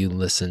wherever you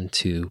listen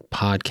to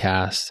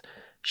podcasts,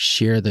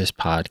 share this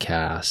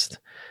podcast,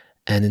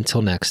 and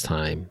until next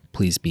time,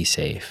 please be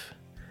safe.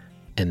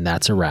 And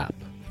that's a wrap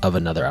of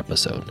another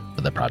episode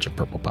of the Project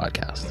Purple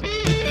podcast.